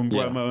they? They have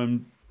Mbeumo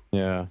and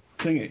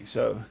thingy.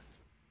 So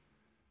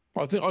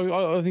I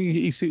think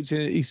he suits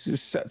it. He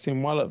sets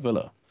in well at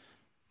Villa.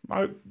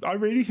 I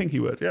really think he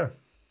would. Yeah.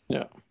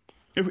 Yeah.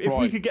 If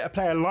we could get a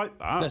player like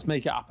that, let's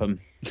make it happen.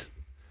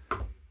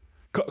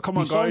 Come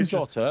on, guys.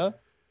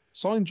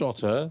 Sign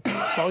Jota.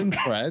 Sign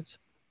Fred.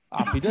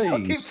 Happy days.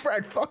 Fucking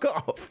Fred, fuck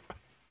off.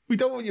 We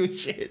don't want your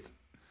shit.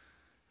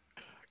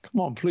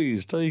 Come on,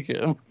 please take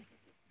it.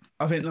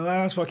 I think the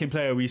last fucking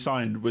player we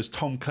signed was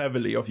Tom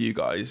Cleverley of you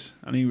guys,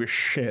 and he was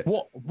shit.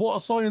 What a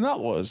signing that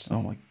was.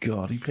 Oh my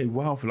god, he played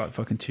well for like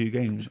fucking 2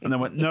 games, and then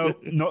went, no,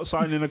 not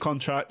signing a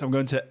contract. I'm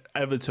going to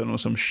Everton or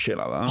some shit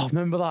like that. Oh,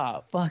 remember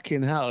that?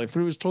 Fucking hell! He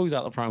threw his toys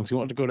out the pram because he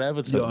wanted to go to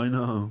Everton. Yeah, I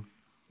know.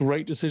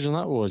 Great decision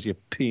that was, you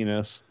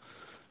penis.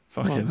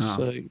 Fucking hell.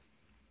 Do you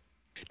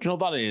know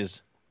what that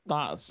is?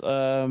 That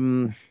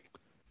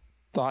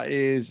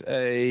is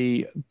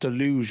a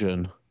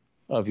delusion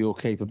of your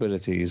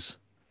capabilities.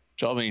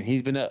 Do you know what I mean?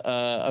 He's been at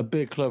a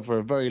big club for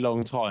a very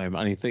long time,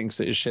 and he thinks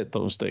that his shit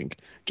don't stink.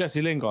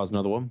 Jesse Lingard's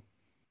another one,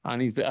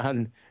 and he's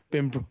been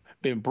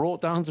brought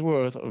down to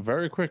earth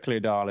very quickly,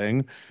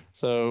 darling.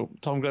 So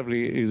Tom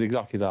Cleverley is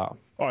exactly that.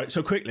 All right,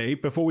 so quickly,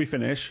 before we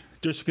finish,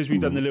 just because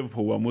we've done the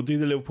Liverpool one, we'll do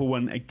the Liverpool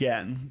one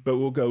again, but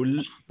we'll go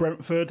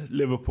Brentford,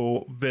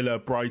 Liverpool, Villa,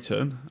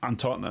 Brighton, and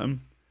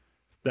Tottenham.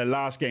 Their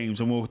last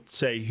games, and we'll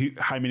say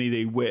how many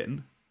they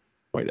win.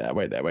 Wait there.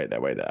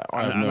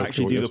 And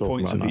actually do the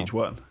points of each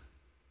one.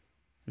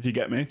 If you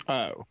get me.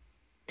 Oh.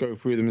 Go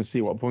through them and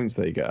see what points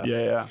they get.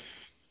 Yeah.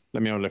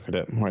 Let me have a look at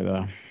it right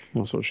there.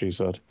 That's what she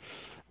said.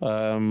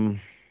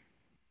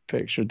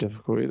 Fixture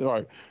difficulty. All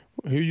right.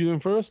 Who are you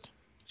doing first?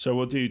 So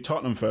we'll do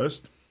Tottenham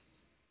first.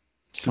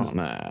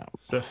 Tottenham.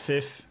 So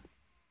 5th.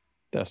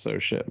 They're so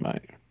shit,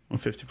 mate. On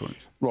 50 points.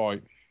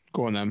 Right.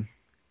 Go on then.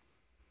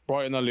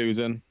 Brighton are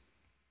losing.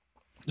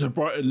 So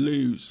Brighton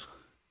lose.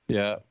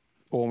 Yeah.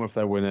 Bournemouth,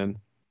 they're winning.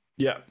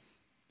 Yeah.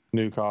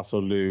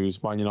 Newcastle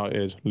lose. Man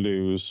United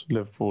lose.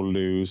 Liverpool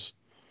lose.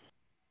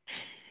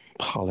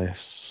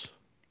 Palace.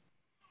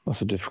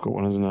 That's a difficult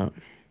one, isn't it?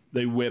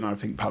 They win, I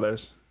think,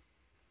 Palace.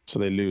 So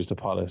they lose to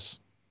Palace.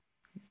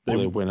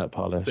 They win at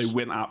Palace. They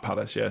win at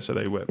Palace, yeah, so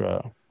they win.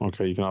 Yeah.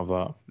 Okay, you can have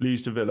that.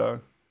 Lose to Villa. I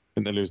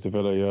think they lose to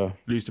Villa, yeah.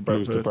 Lose to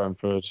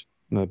Brentford.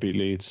 And they beat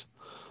Leeds.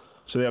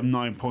 So they have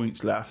 9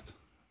 points left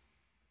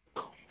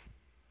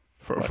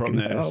from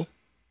this. Hell.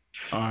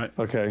 All right.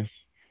 Okay.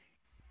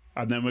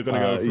 And then we're going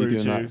to go through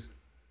to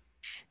next?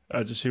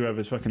 Just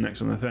whoever's fucking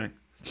next on the thing.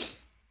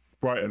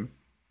 Brighton.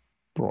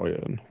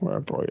 Where are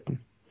Brighton?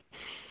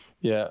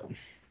 Yeah.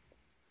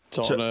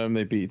 Tottenham,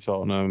 they beat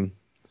Tottenham.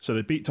 So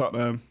they beat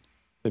Tottenham.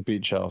 They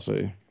beat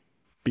Chelsea.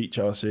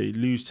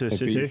 Lose to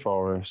City. Beat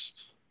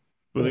Forest.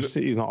 Well,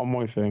 City's not on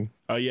my thing.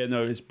 Oh, yeah,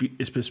 no,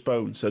 it's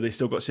postponed. So they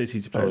still got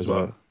City to play as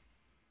well.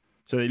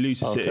 So they lose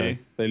to City.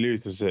 They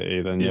lose to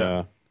City, then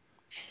yeah.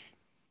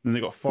 Then they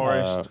got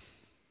Forest.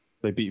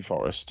 They beat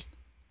Forest.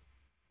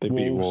 They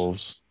beat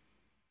Wolves.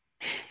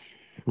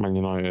 Man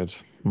United.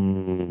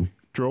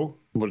 Draw.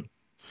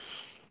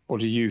 What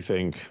do you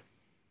think?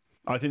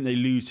 I think they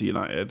lose to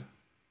United.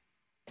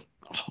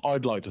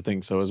 I'd like to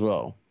think so as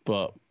well,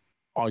 but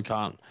I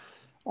can't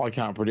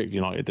predict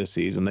United this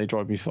season. They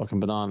drive me fucking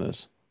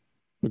bananas.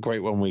 We're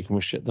great one week and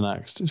we're shit the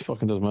next. It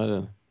fucking doesn't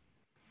matter.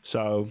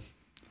 So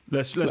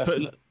let's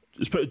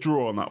put a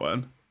draw on that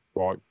one.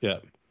 Right. Yeah.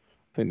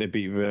 I think they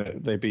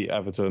beat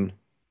Everton.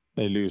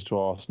 They lose to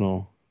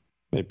Arsenal.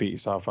 They beat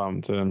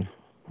Southampton,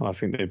 and I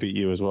think they beat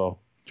you as well.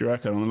 Do you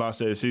reckon on the last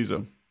day of the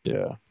season?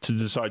 Yeah. To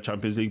decide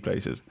Champions League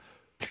places.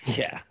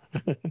 Yeah.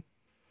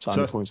 So how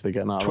many points they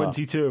getting out of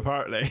 22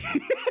 apparently.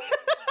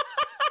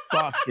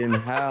 Fucking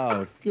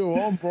hell. Go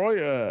on,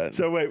 Brighton.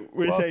 So wait,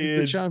 we're saying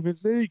the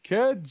Champions League,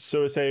 kids.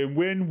 So we're saying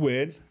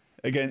win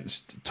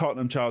against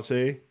Tottenham,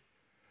 Chelsea,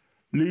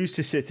 lose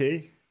to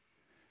City,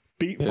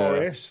 beat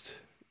Forest,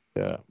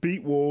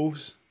 beat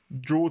Wolves,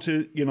 draw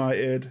to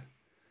United.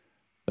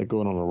 They're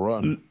going on a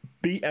run.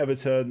 Beat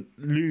Everton,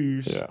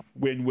 lose,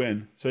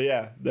 win. So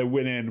yeah, they're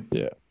winning.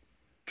 Yeah.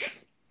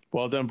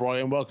 Well done,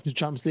 Brighton. Welcome to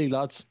Champions League,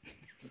 lads.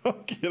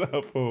 Fucking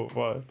hell,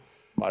 4-5.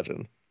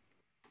 Imagine.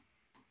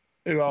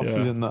 Who else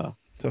is in there?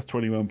 That's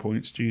 21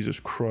 points. Jesus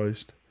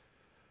Christ.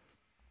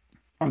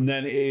 And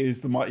then it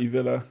is the mighty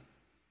Villa.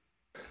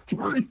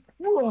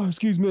 Oh,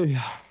 excuse me.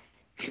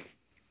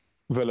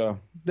 Villa.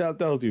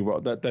 They'll do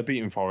well. They're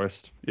beating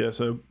Forest. Yeah,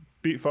 so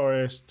beat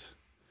Forest.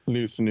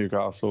 Lose to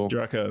Newcastle. Do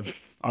you reckon?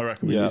 I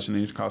reckon we lose to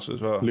Newcastle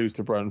as well. Lose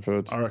to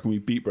Brentford. I reckon we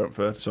beat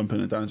Brentford, so I'm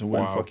putting it down to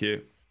win. Wow. Fuck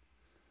you.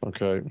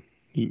 Okay.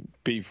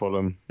 Beat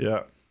Fulham.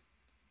 Yeah.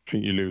 I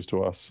think you lose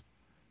to us.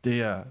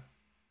 Yeah.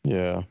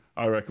 Yeah.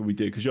 I reckon we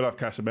do, because you'll have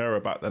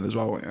Casemiro back then as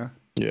well, won't you?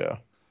 Yeah.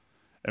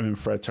 And then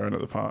Fred tearing at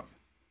the park.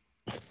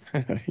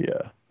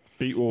 Yeah.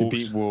 Beat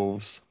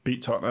Wolves.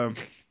 Beat Tottenham.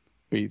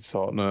 Lose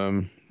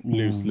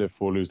to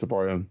Liverpool, lose to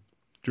Brighton.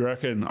 Do you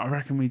reckon? I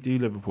reckon we do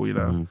Liverpool, you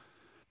know.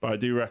 But I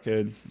do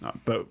reckon,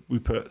 but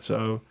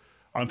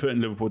I'm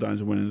putting Liverpool down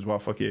as a winner as well.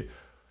 Fuck you.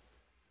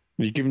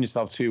 You're giving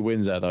yourself 2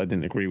 wins there that I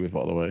didn't agree with,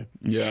 by the way.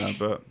 Yeah,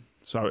 but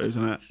so it is,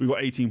 isn't it? We've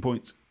got 18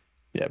 points.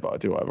 Yeah, but I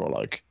do whatever I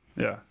like.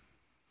 Yeah.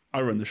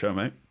 I run the show,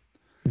 mate.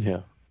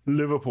 Yeah.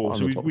 Liverpool.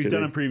 So we've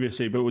done them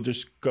previously, but we'll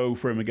just go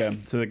through them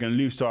again. So they're going to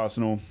lose to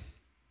Arsenal,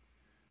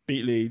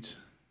 beat Leeds,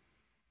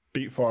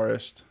 beat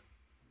Forest,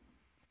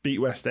 beat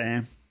West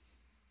Ham,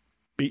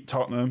 beat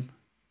Tottenham,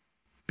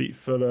 beat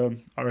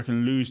Fulham. I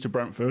reckon lose to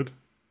Brentford.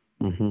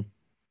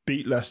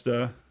 Beat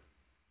Leicester.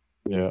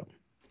 Yeah.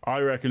 I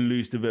reckon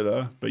lose to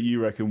Villa, but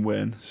you reckon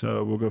win.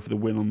 So we'll go for the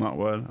win on that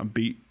one and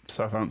beat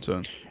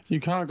Southampton. You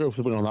can't go for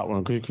the win on that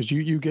one because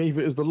you gave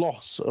it as the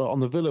loss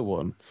on the Villa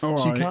one. All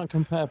so right. You can't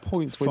compare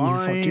points when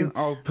Fine, you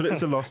fucking... I'll put it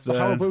as a loss So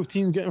then. how are both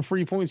teams getting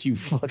 3 points, you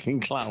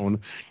fucking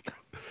clown?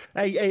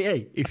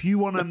 Hey. If you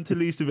want them to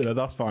lose to Villa,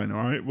 that's fine,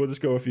 all right? We'll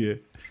just go with you.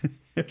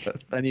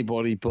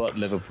 Anybody but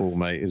Liverpool,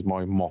 mate, is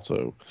my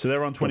motto. So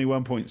they're on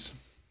 21 points.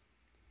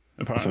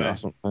 Apparently.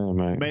 That's not fair,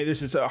 mate. Mate,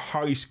 this is a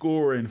high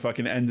scoring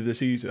fucking end of the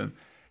season.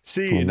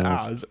 Seeing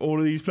as all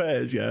of these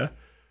players, yeah.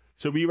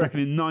 So we reckon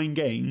in 9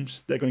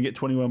 games, they're going to get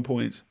 21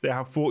 points. They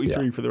have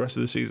 43 for the rest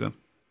of the season.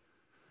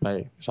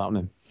 Mate, it's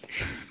happening.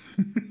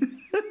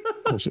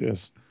 Of course it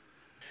is.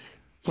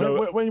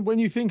 So when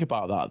you think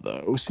about that,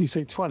 though, so you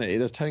say 20,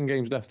 there's 10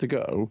 games left to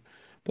go.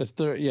 There's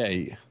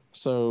 38.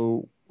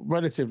 So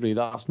relatively,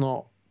 that's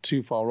not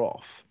too far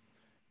off.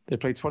 They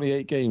played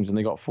 28 games and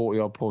they got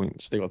 40-odd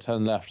points. They got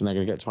 10 left and they're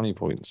going to get 20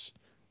 points.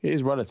 It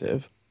is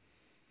relative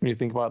when you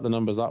think about the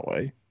numbers that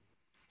way.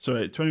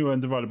 So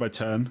 21 divided by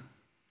 10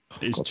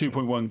 is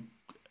 2.1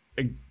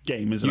 a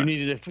game, isn't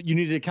it? You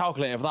needed a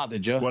calculator for that,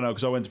 did you? Well, no,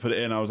 because I went to put it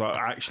in. I was like,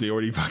 I actually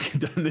already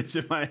fucking done this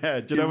in my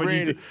head. Do you know when really,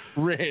 you do...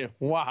 Really?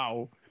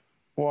 Wow.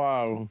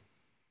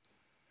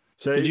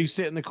 So did you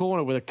sit in the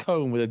corner with a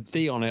comb with a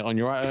D on it on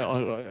your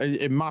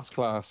in maths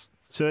class?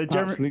 So they're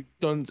generally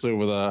dunce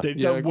over there.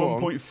 They've done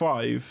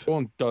 1.5. Go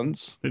on,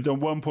 dunce. They've done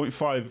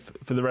 1.5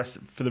 for the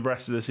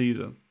rest of the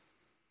season.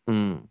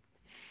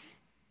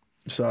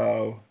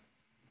 So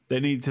they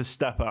need to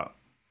step up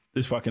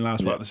this fucking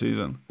last part of the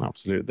season.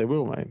 Absolutely, they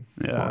will, mate.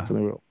 Yeah, they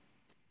will.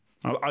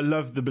 I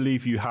love the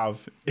belief you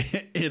have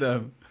in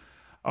them.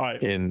 All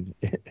right.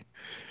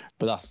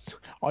 But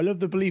I love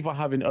the belief I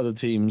have in other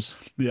teams.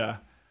 Yeah.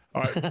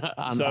 All right.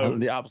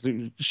 and the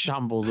absolute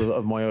shambles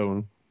of my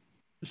own.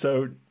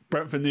 So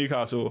Brentford,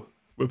 Newcastle.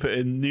 We're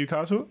putting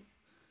Newcastle.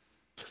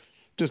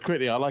 Just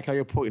quickly, I like how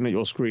you're pointing at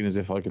your screen as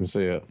if I can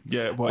see it.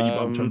 Yeah, well,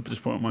 I'm trying to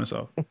just point at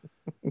myself.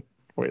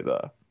 Wait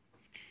there.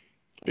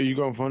 Are you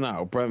going for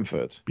now?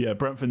 Brentford? Yeah,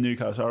 Brentford,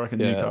 Newcastle. I reckon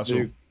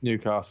Newcastle.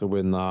 Newcastle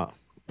win that.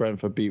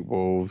 Brentford beat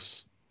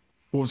Wolves.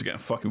 Wolves are getting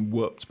fucking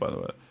whooped, by the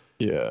way.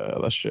 Yeah,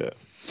 that's shit.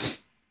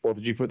 What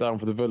did you put down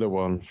for the Villa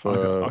one?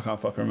 I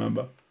can't fucking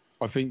remember.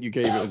 I think you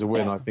gave it as a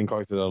win. I think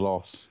I said a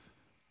loss.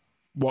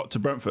 What, to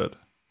Brentford?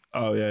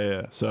 Oh,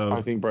 yeah. So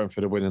I think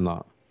Brentford are winning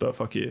that. But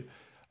fuck you.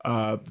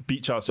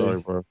 Beat Chelsea. Sorry,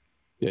 bro.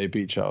 Yeah,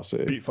 beat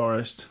Chelsea. Beat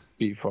Forest.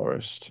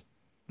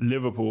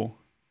 Liverpool.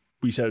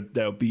 We said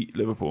they'll beat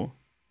Liverpool.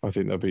 I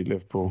think they'll beat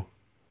Liverpool.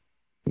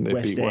 And they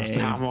beat West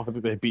Ham. I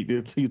think they beat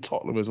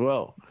Tottenham as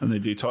well. And they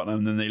do Tottenham,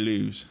 and then they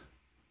lose.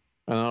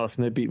 And I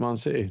reckon they beat Man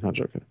City. Not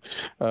joking.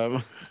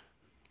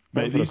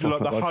 Mate, these are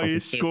like the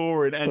highest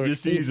scoring end of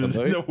seasons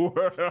in the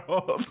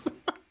world.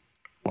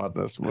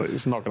 Madness,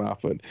 it's not going to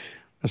happen.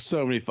 There's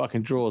so many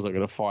fucking draws that are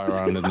going to fire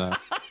around in there.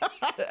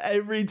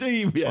 Every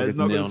team, is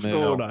not going to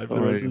score now for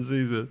the rest of the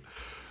season.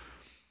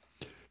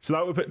 So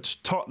that would put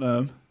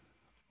Tottenham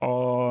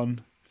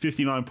on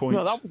 59 points.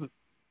 No,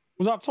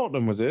 was that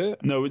Tottenham, was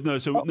it? No.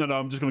 So no,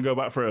 I'm just going to go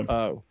back for him.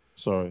 Oh,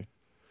 sorry.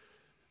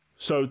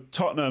 So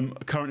Tottenham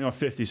are currently on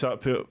 50, so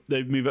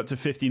they've moved up to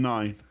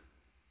 59.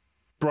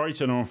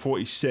 Brighton are on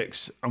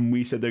 46, and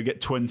we said they'd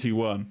get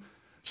 21.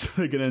 So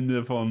they're going to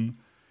end up on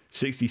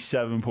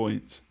 67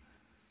 points.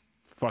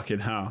 Fucking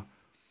hell.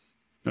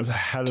 That was a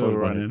hell of a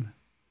run-in.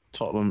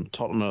 Tottenham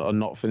are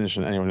not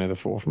finishing anywhere near the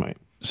fourth, mate.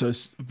 So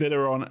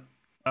Villa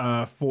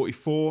on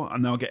 44,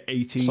 and they'll get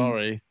 18.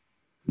 Sorry,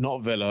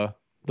 not Villa,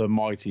 the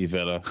mighty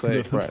Villa. Say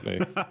it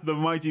correctly. The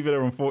mighty Villa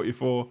on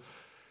 44.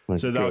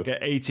 So they'll get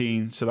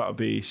 18, so that'll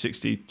be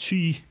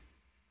 62.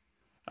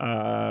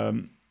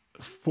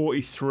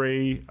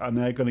 43, and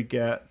they're going to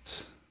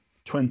get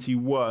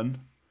 21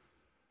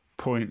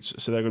 points,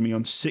 so they're going to be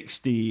on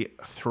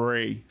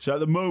 63. So at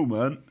the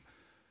moment,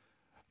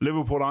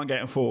 Liverpool aren't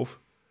getting fourth.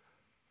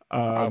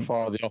 How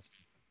far are they off?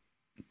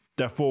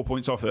 They're 4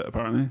 points off it,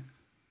 apparently.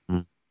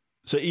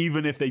 So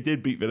even if they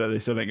did beat Villa, they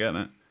still ain't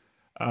getting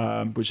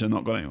it, which they're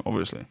not going,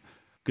 obviously,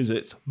 because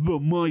it's the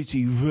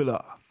mighty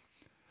Villa.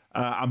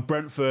 And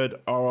Brentford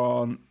are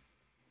on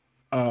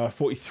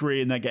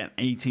 43, and they're getting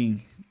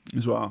 18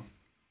 as well.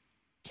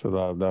 So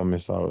they'll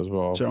miss out as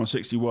well. So on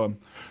 61.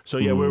 So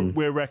yeah,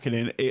 we're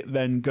reckoning it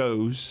then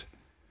goes.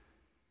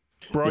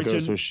 Brighton it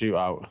goes to a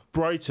shootout.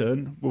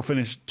 Brighton will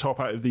finish top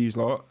out of these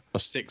lot. A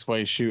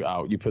 6-way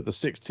shootout. You put the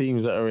 6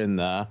 teams that are in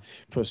there,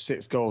 put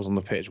 6 goals on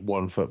the pitch,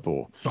 1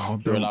 football.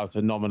 You're allowed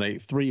to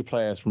nominate 3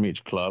 players from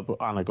each club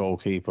and a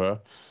goalkeeper,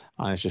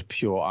 and it's just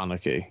pure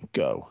anarchy.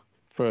 Go.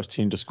 First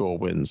team to score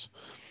wins.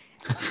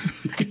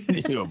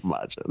 Can you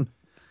imagine?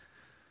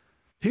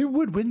 Who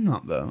would win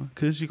that though?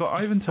 Because you got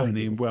Ivan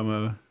Toney and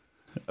Wemmer.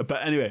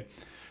 But anyway,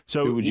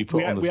 so who would you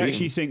put on the we teams?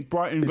 Actually think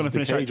Brighton are going to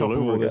finish out top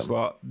of all this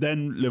lot.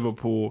 Then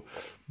Liverpool,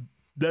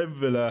 then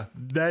Villa,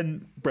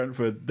 then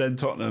Brentford, then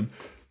Tottenham.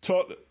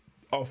 Tottenham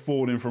are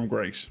falling from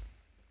grace.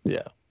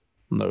 Yeah,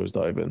 nose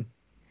diving.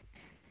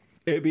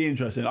 It'd be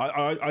interesting.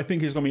 I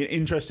think it's going to be an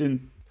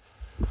interesting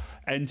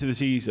end to the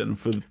season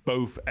for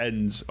both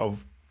ends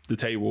of the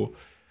table.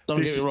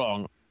 Don't get me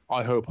wrong.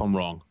 I hope I'm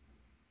wrong.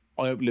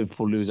 I hope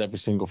Liverpool lose every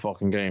single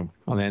fucking game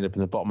and they end up in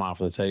the bottom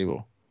half of the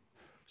table.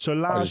 So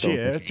last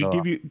year,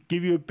 to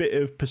give you a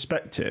bit of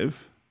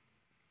perspective,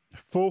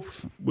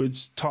 4th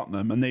was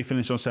Tottenham and they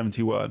finished on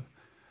 71.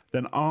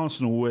 Then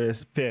Arsenal were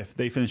 5th,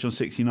 they finished on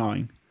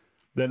 69.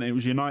 Then it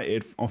was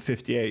United on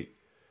 58.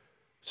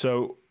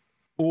 So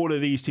all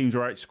of these teams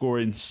were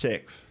outscoring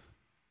 6th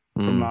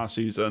from last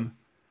season.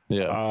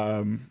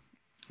 Yeah.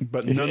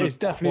 But it's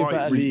definitely a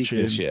better league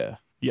this year.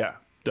 Yeah,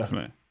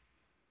 definitely.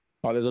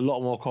 Like, there's a lot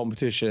more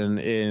competition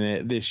in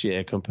it this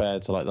year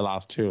compared to like the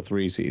last 2 or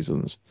 3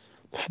 seasons.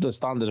 The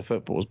standard of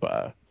football is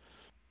better.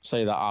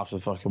 Say that after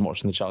fucking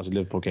watching the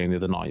Chelsea-Liverpool game the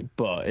other night,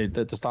 but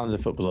the standard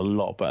of football is a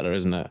lot better,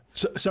 isn't it?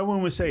 So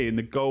someone was saying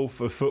the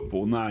gulf of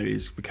football now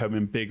is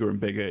becoming bigger and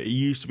bigger. It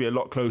used to be a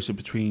lot closer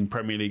between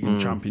Premier League and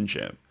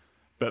Championship,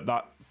 but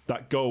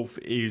that gulf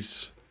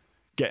is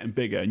getting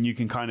bigger, and you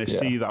can kind of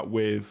see that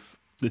with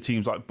the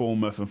teams like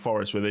Bournemouth and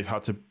Forest, where they've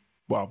had to.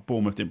 Well,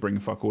 Bournemouth didn't bring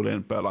fuck all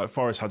in, but like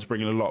Forest had to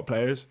bring in a lot of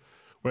players,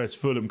 whereas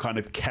Fulham kind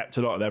of kept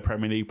a lot of their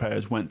Premier League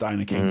players, went down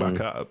and came back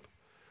up.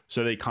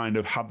 So they kind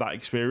of had that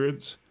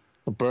experience.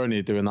 Well, Burnley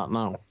are doing that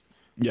now.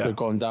 Yeah. They've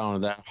gone down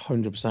and they're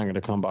 100% going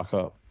to come back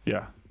up.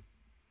 Yeah.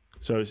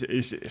 So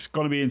it's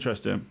going to be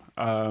interesting.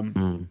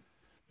 But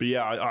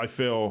yeah, I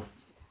feel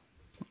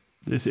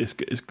this is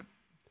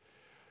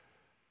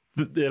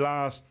the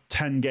last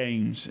 10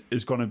 games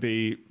is going to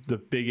be the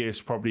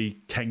biggest, probably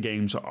 10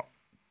 games,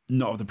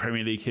 not of the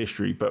Premier League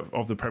history, but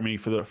of the Premier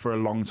League for a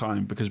long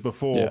time. Because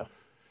before,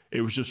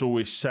 it was just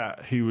always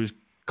set who was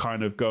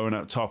kind of going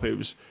up top.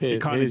 It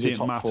kind of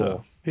didn't matter.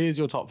 4. Here's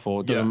your top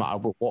 4. It doesn't matter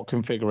what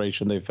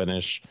configuration they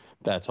finish,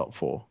 they're top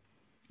 4.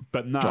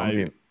 But now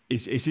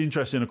it's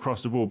interesting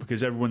across the board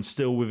because everyone's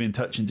still within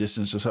touching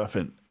distance or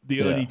something.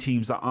 The only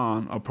teams that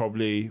aren't are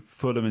probably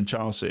Fulham and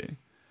Chelsea.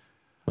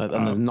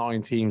 And there's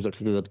 9 teams that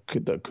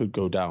could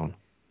go down.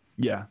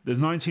 Yeah, there's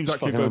 9 teams that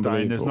could go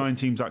down. There's 9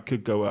 teams that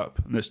could go up,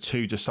 and there's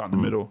 2 just sat in the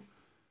middle.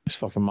 It's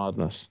fucking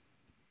madness.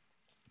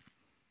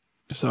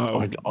 So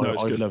I'd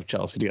love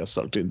Chelsea to get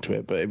sucked into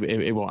it, but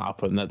it won't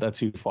happen. They're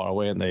too far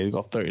away, and they've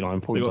got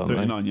 39 points. They got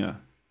 39, yeah.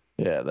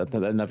 Yeah,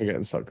 they're never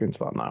getting sucked into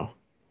that now.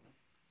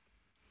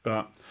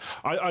 But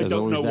I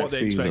don't know what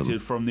they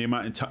expected from the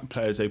amount of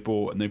players they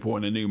bought, and they bought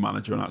in a new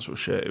manager and that sort of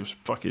shit. It was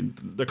fucking,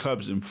 the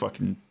club's in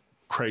fucking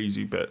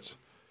crazy bits.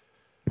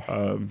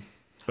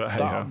 But hey,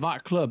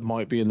 that club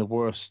might be in the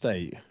worst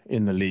state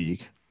in the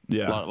league.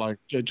 Yeah, like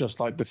just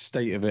like the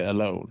state of it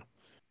alone.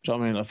 Do you know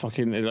what I mean? Like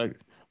fucking like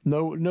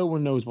no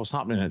one knows what's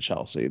happening at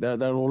Chelsea.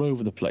 They're all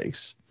over the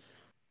place.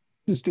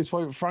 This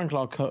way, Frank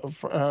Lampard,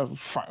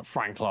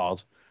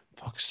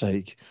 fuck's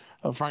sake,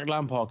 Frank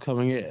Lampard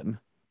coming in,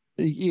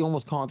 he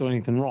almost can't do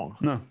anything wrong.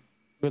 No,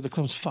 because the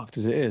club's fucked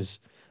as it is.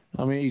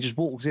 I mean, he just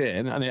walks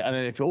in, and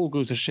if it all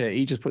goes to shit,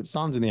 he just puts his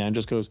hands in the air and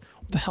just goes,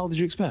 "What the hell did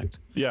you expect?"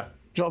 Yeah.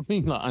 Do you know what I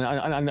mean?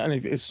 Like,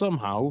 and if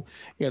somehow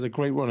he has a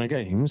great run of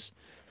games,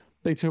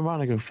 they turn around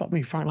and go, "Fuck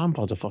me, Frank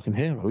Lampard's a fucking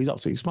hero. He's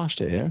absolutely smashed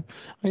it here,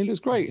 and he looks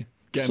great."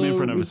 Get him in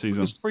for another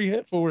season. It's free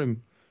hit for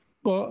him,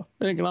 but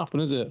it ain't gonna happen,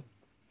 is it?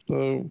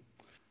 So,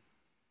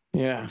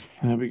 yeah,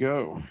 there we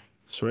go.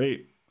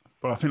 Sweet.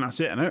 But I think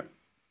that's it, isn't it?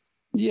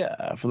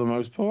 Yeah, for the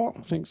most part,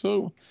 I think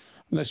so.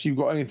 Unless you've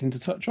got anything to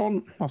touch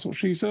on, that's what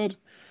she said.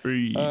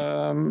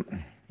 The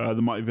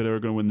Mighty Villa are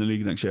going to win the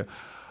league next year.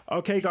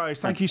 Okay, guys,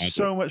 thank you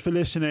so much for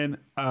listening.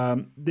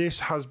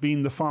 This has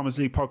been the Farmers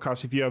League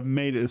podcast. If you have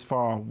made it this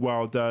far,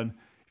 well done.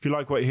 If you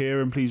like what you're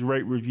hearing, please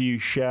rate, review,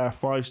 share.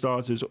 5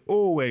 stars is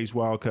always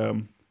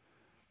welcome.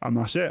 And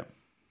that's it.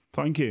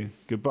 Thank you.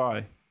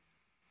 Goodbye.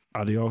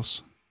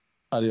 Adios.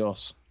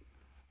 Adios.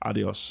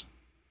 Adios.